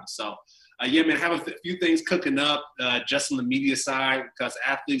hardworkmedia.com. So man, have a few things cooking up just on the media side, because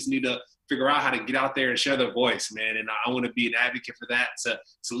athletes need to figure out how to get out there and share their voice, man. And I want to be an advocate for that, to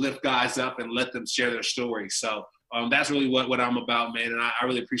lift guys up and let them share their stories. So that's really what I'm about, man. And I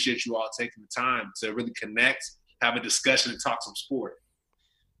really appreciate you all taking the time to really connect, have a discussion, and talk some sport.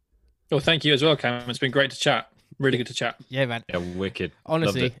 Well, thank you as well, Cam. It's been great to chat. Really good to chat. Yeah, man. Yeah, wicked.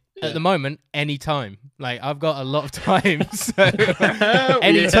 Honestly, at the moment, any time. Like, I've got a lot of time, so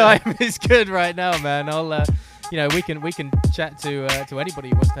any time is good right now, man. I'll, we can chat to anybody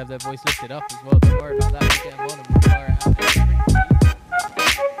who wants to have their voice lifted up as well. Don't worry about that. We'll get them on and we'll fire it out.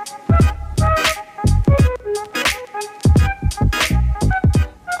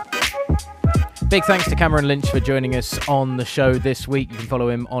 Big thanks to Cameron Lynch for joining us on the show this week. You can follow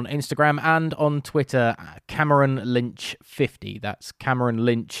him on Instagram and on Twitter, Cameron Lynch 50. That's Cameron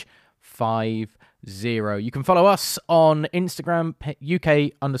Lynch 50. You can follow us on Instagram,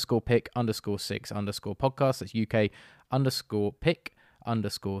 UK_pick_6_podcast. That's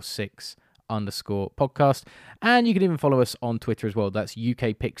UK_pick_6_podcast. And you can even follow us on Twitter as well. That's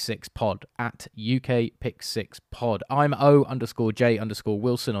UKPick6pod, at UKPick6pod. I'm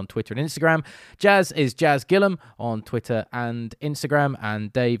O_J_Wilson on Twitter and Instagram. Jazz is Jazz Gillum on Twitter and Instagram.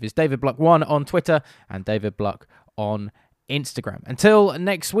 And Dave is David Bluck1 on Twitter and David Bluck on Instagram. Until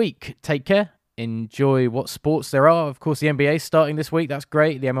next week, take care. Enjoy what sports there are. Of course, the NBA is starting this week. That's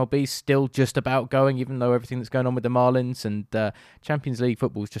great. The MLB is still just about going, even though everything that's going on with the Marlins, and Champions League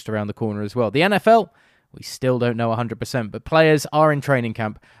football is just around the corner as well. The NFL, we still don't know 100%, but players are in training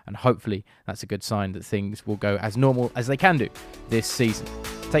camp, and hopefully that's a good sign that things will go as normal as they can do this season.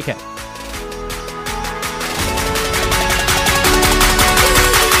 Take care.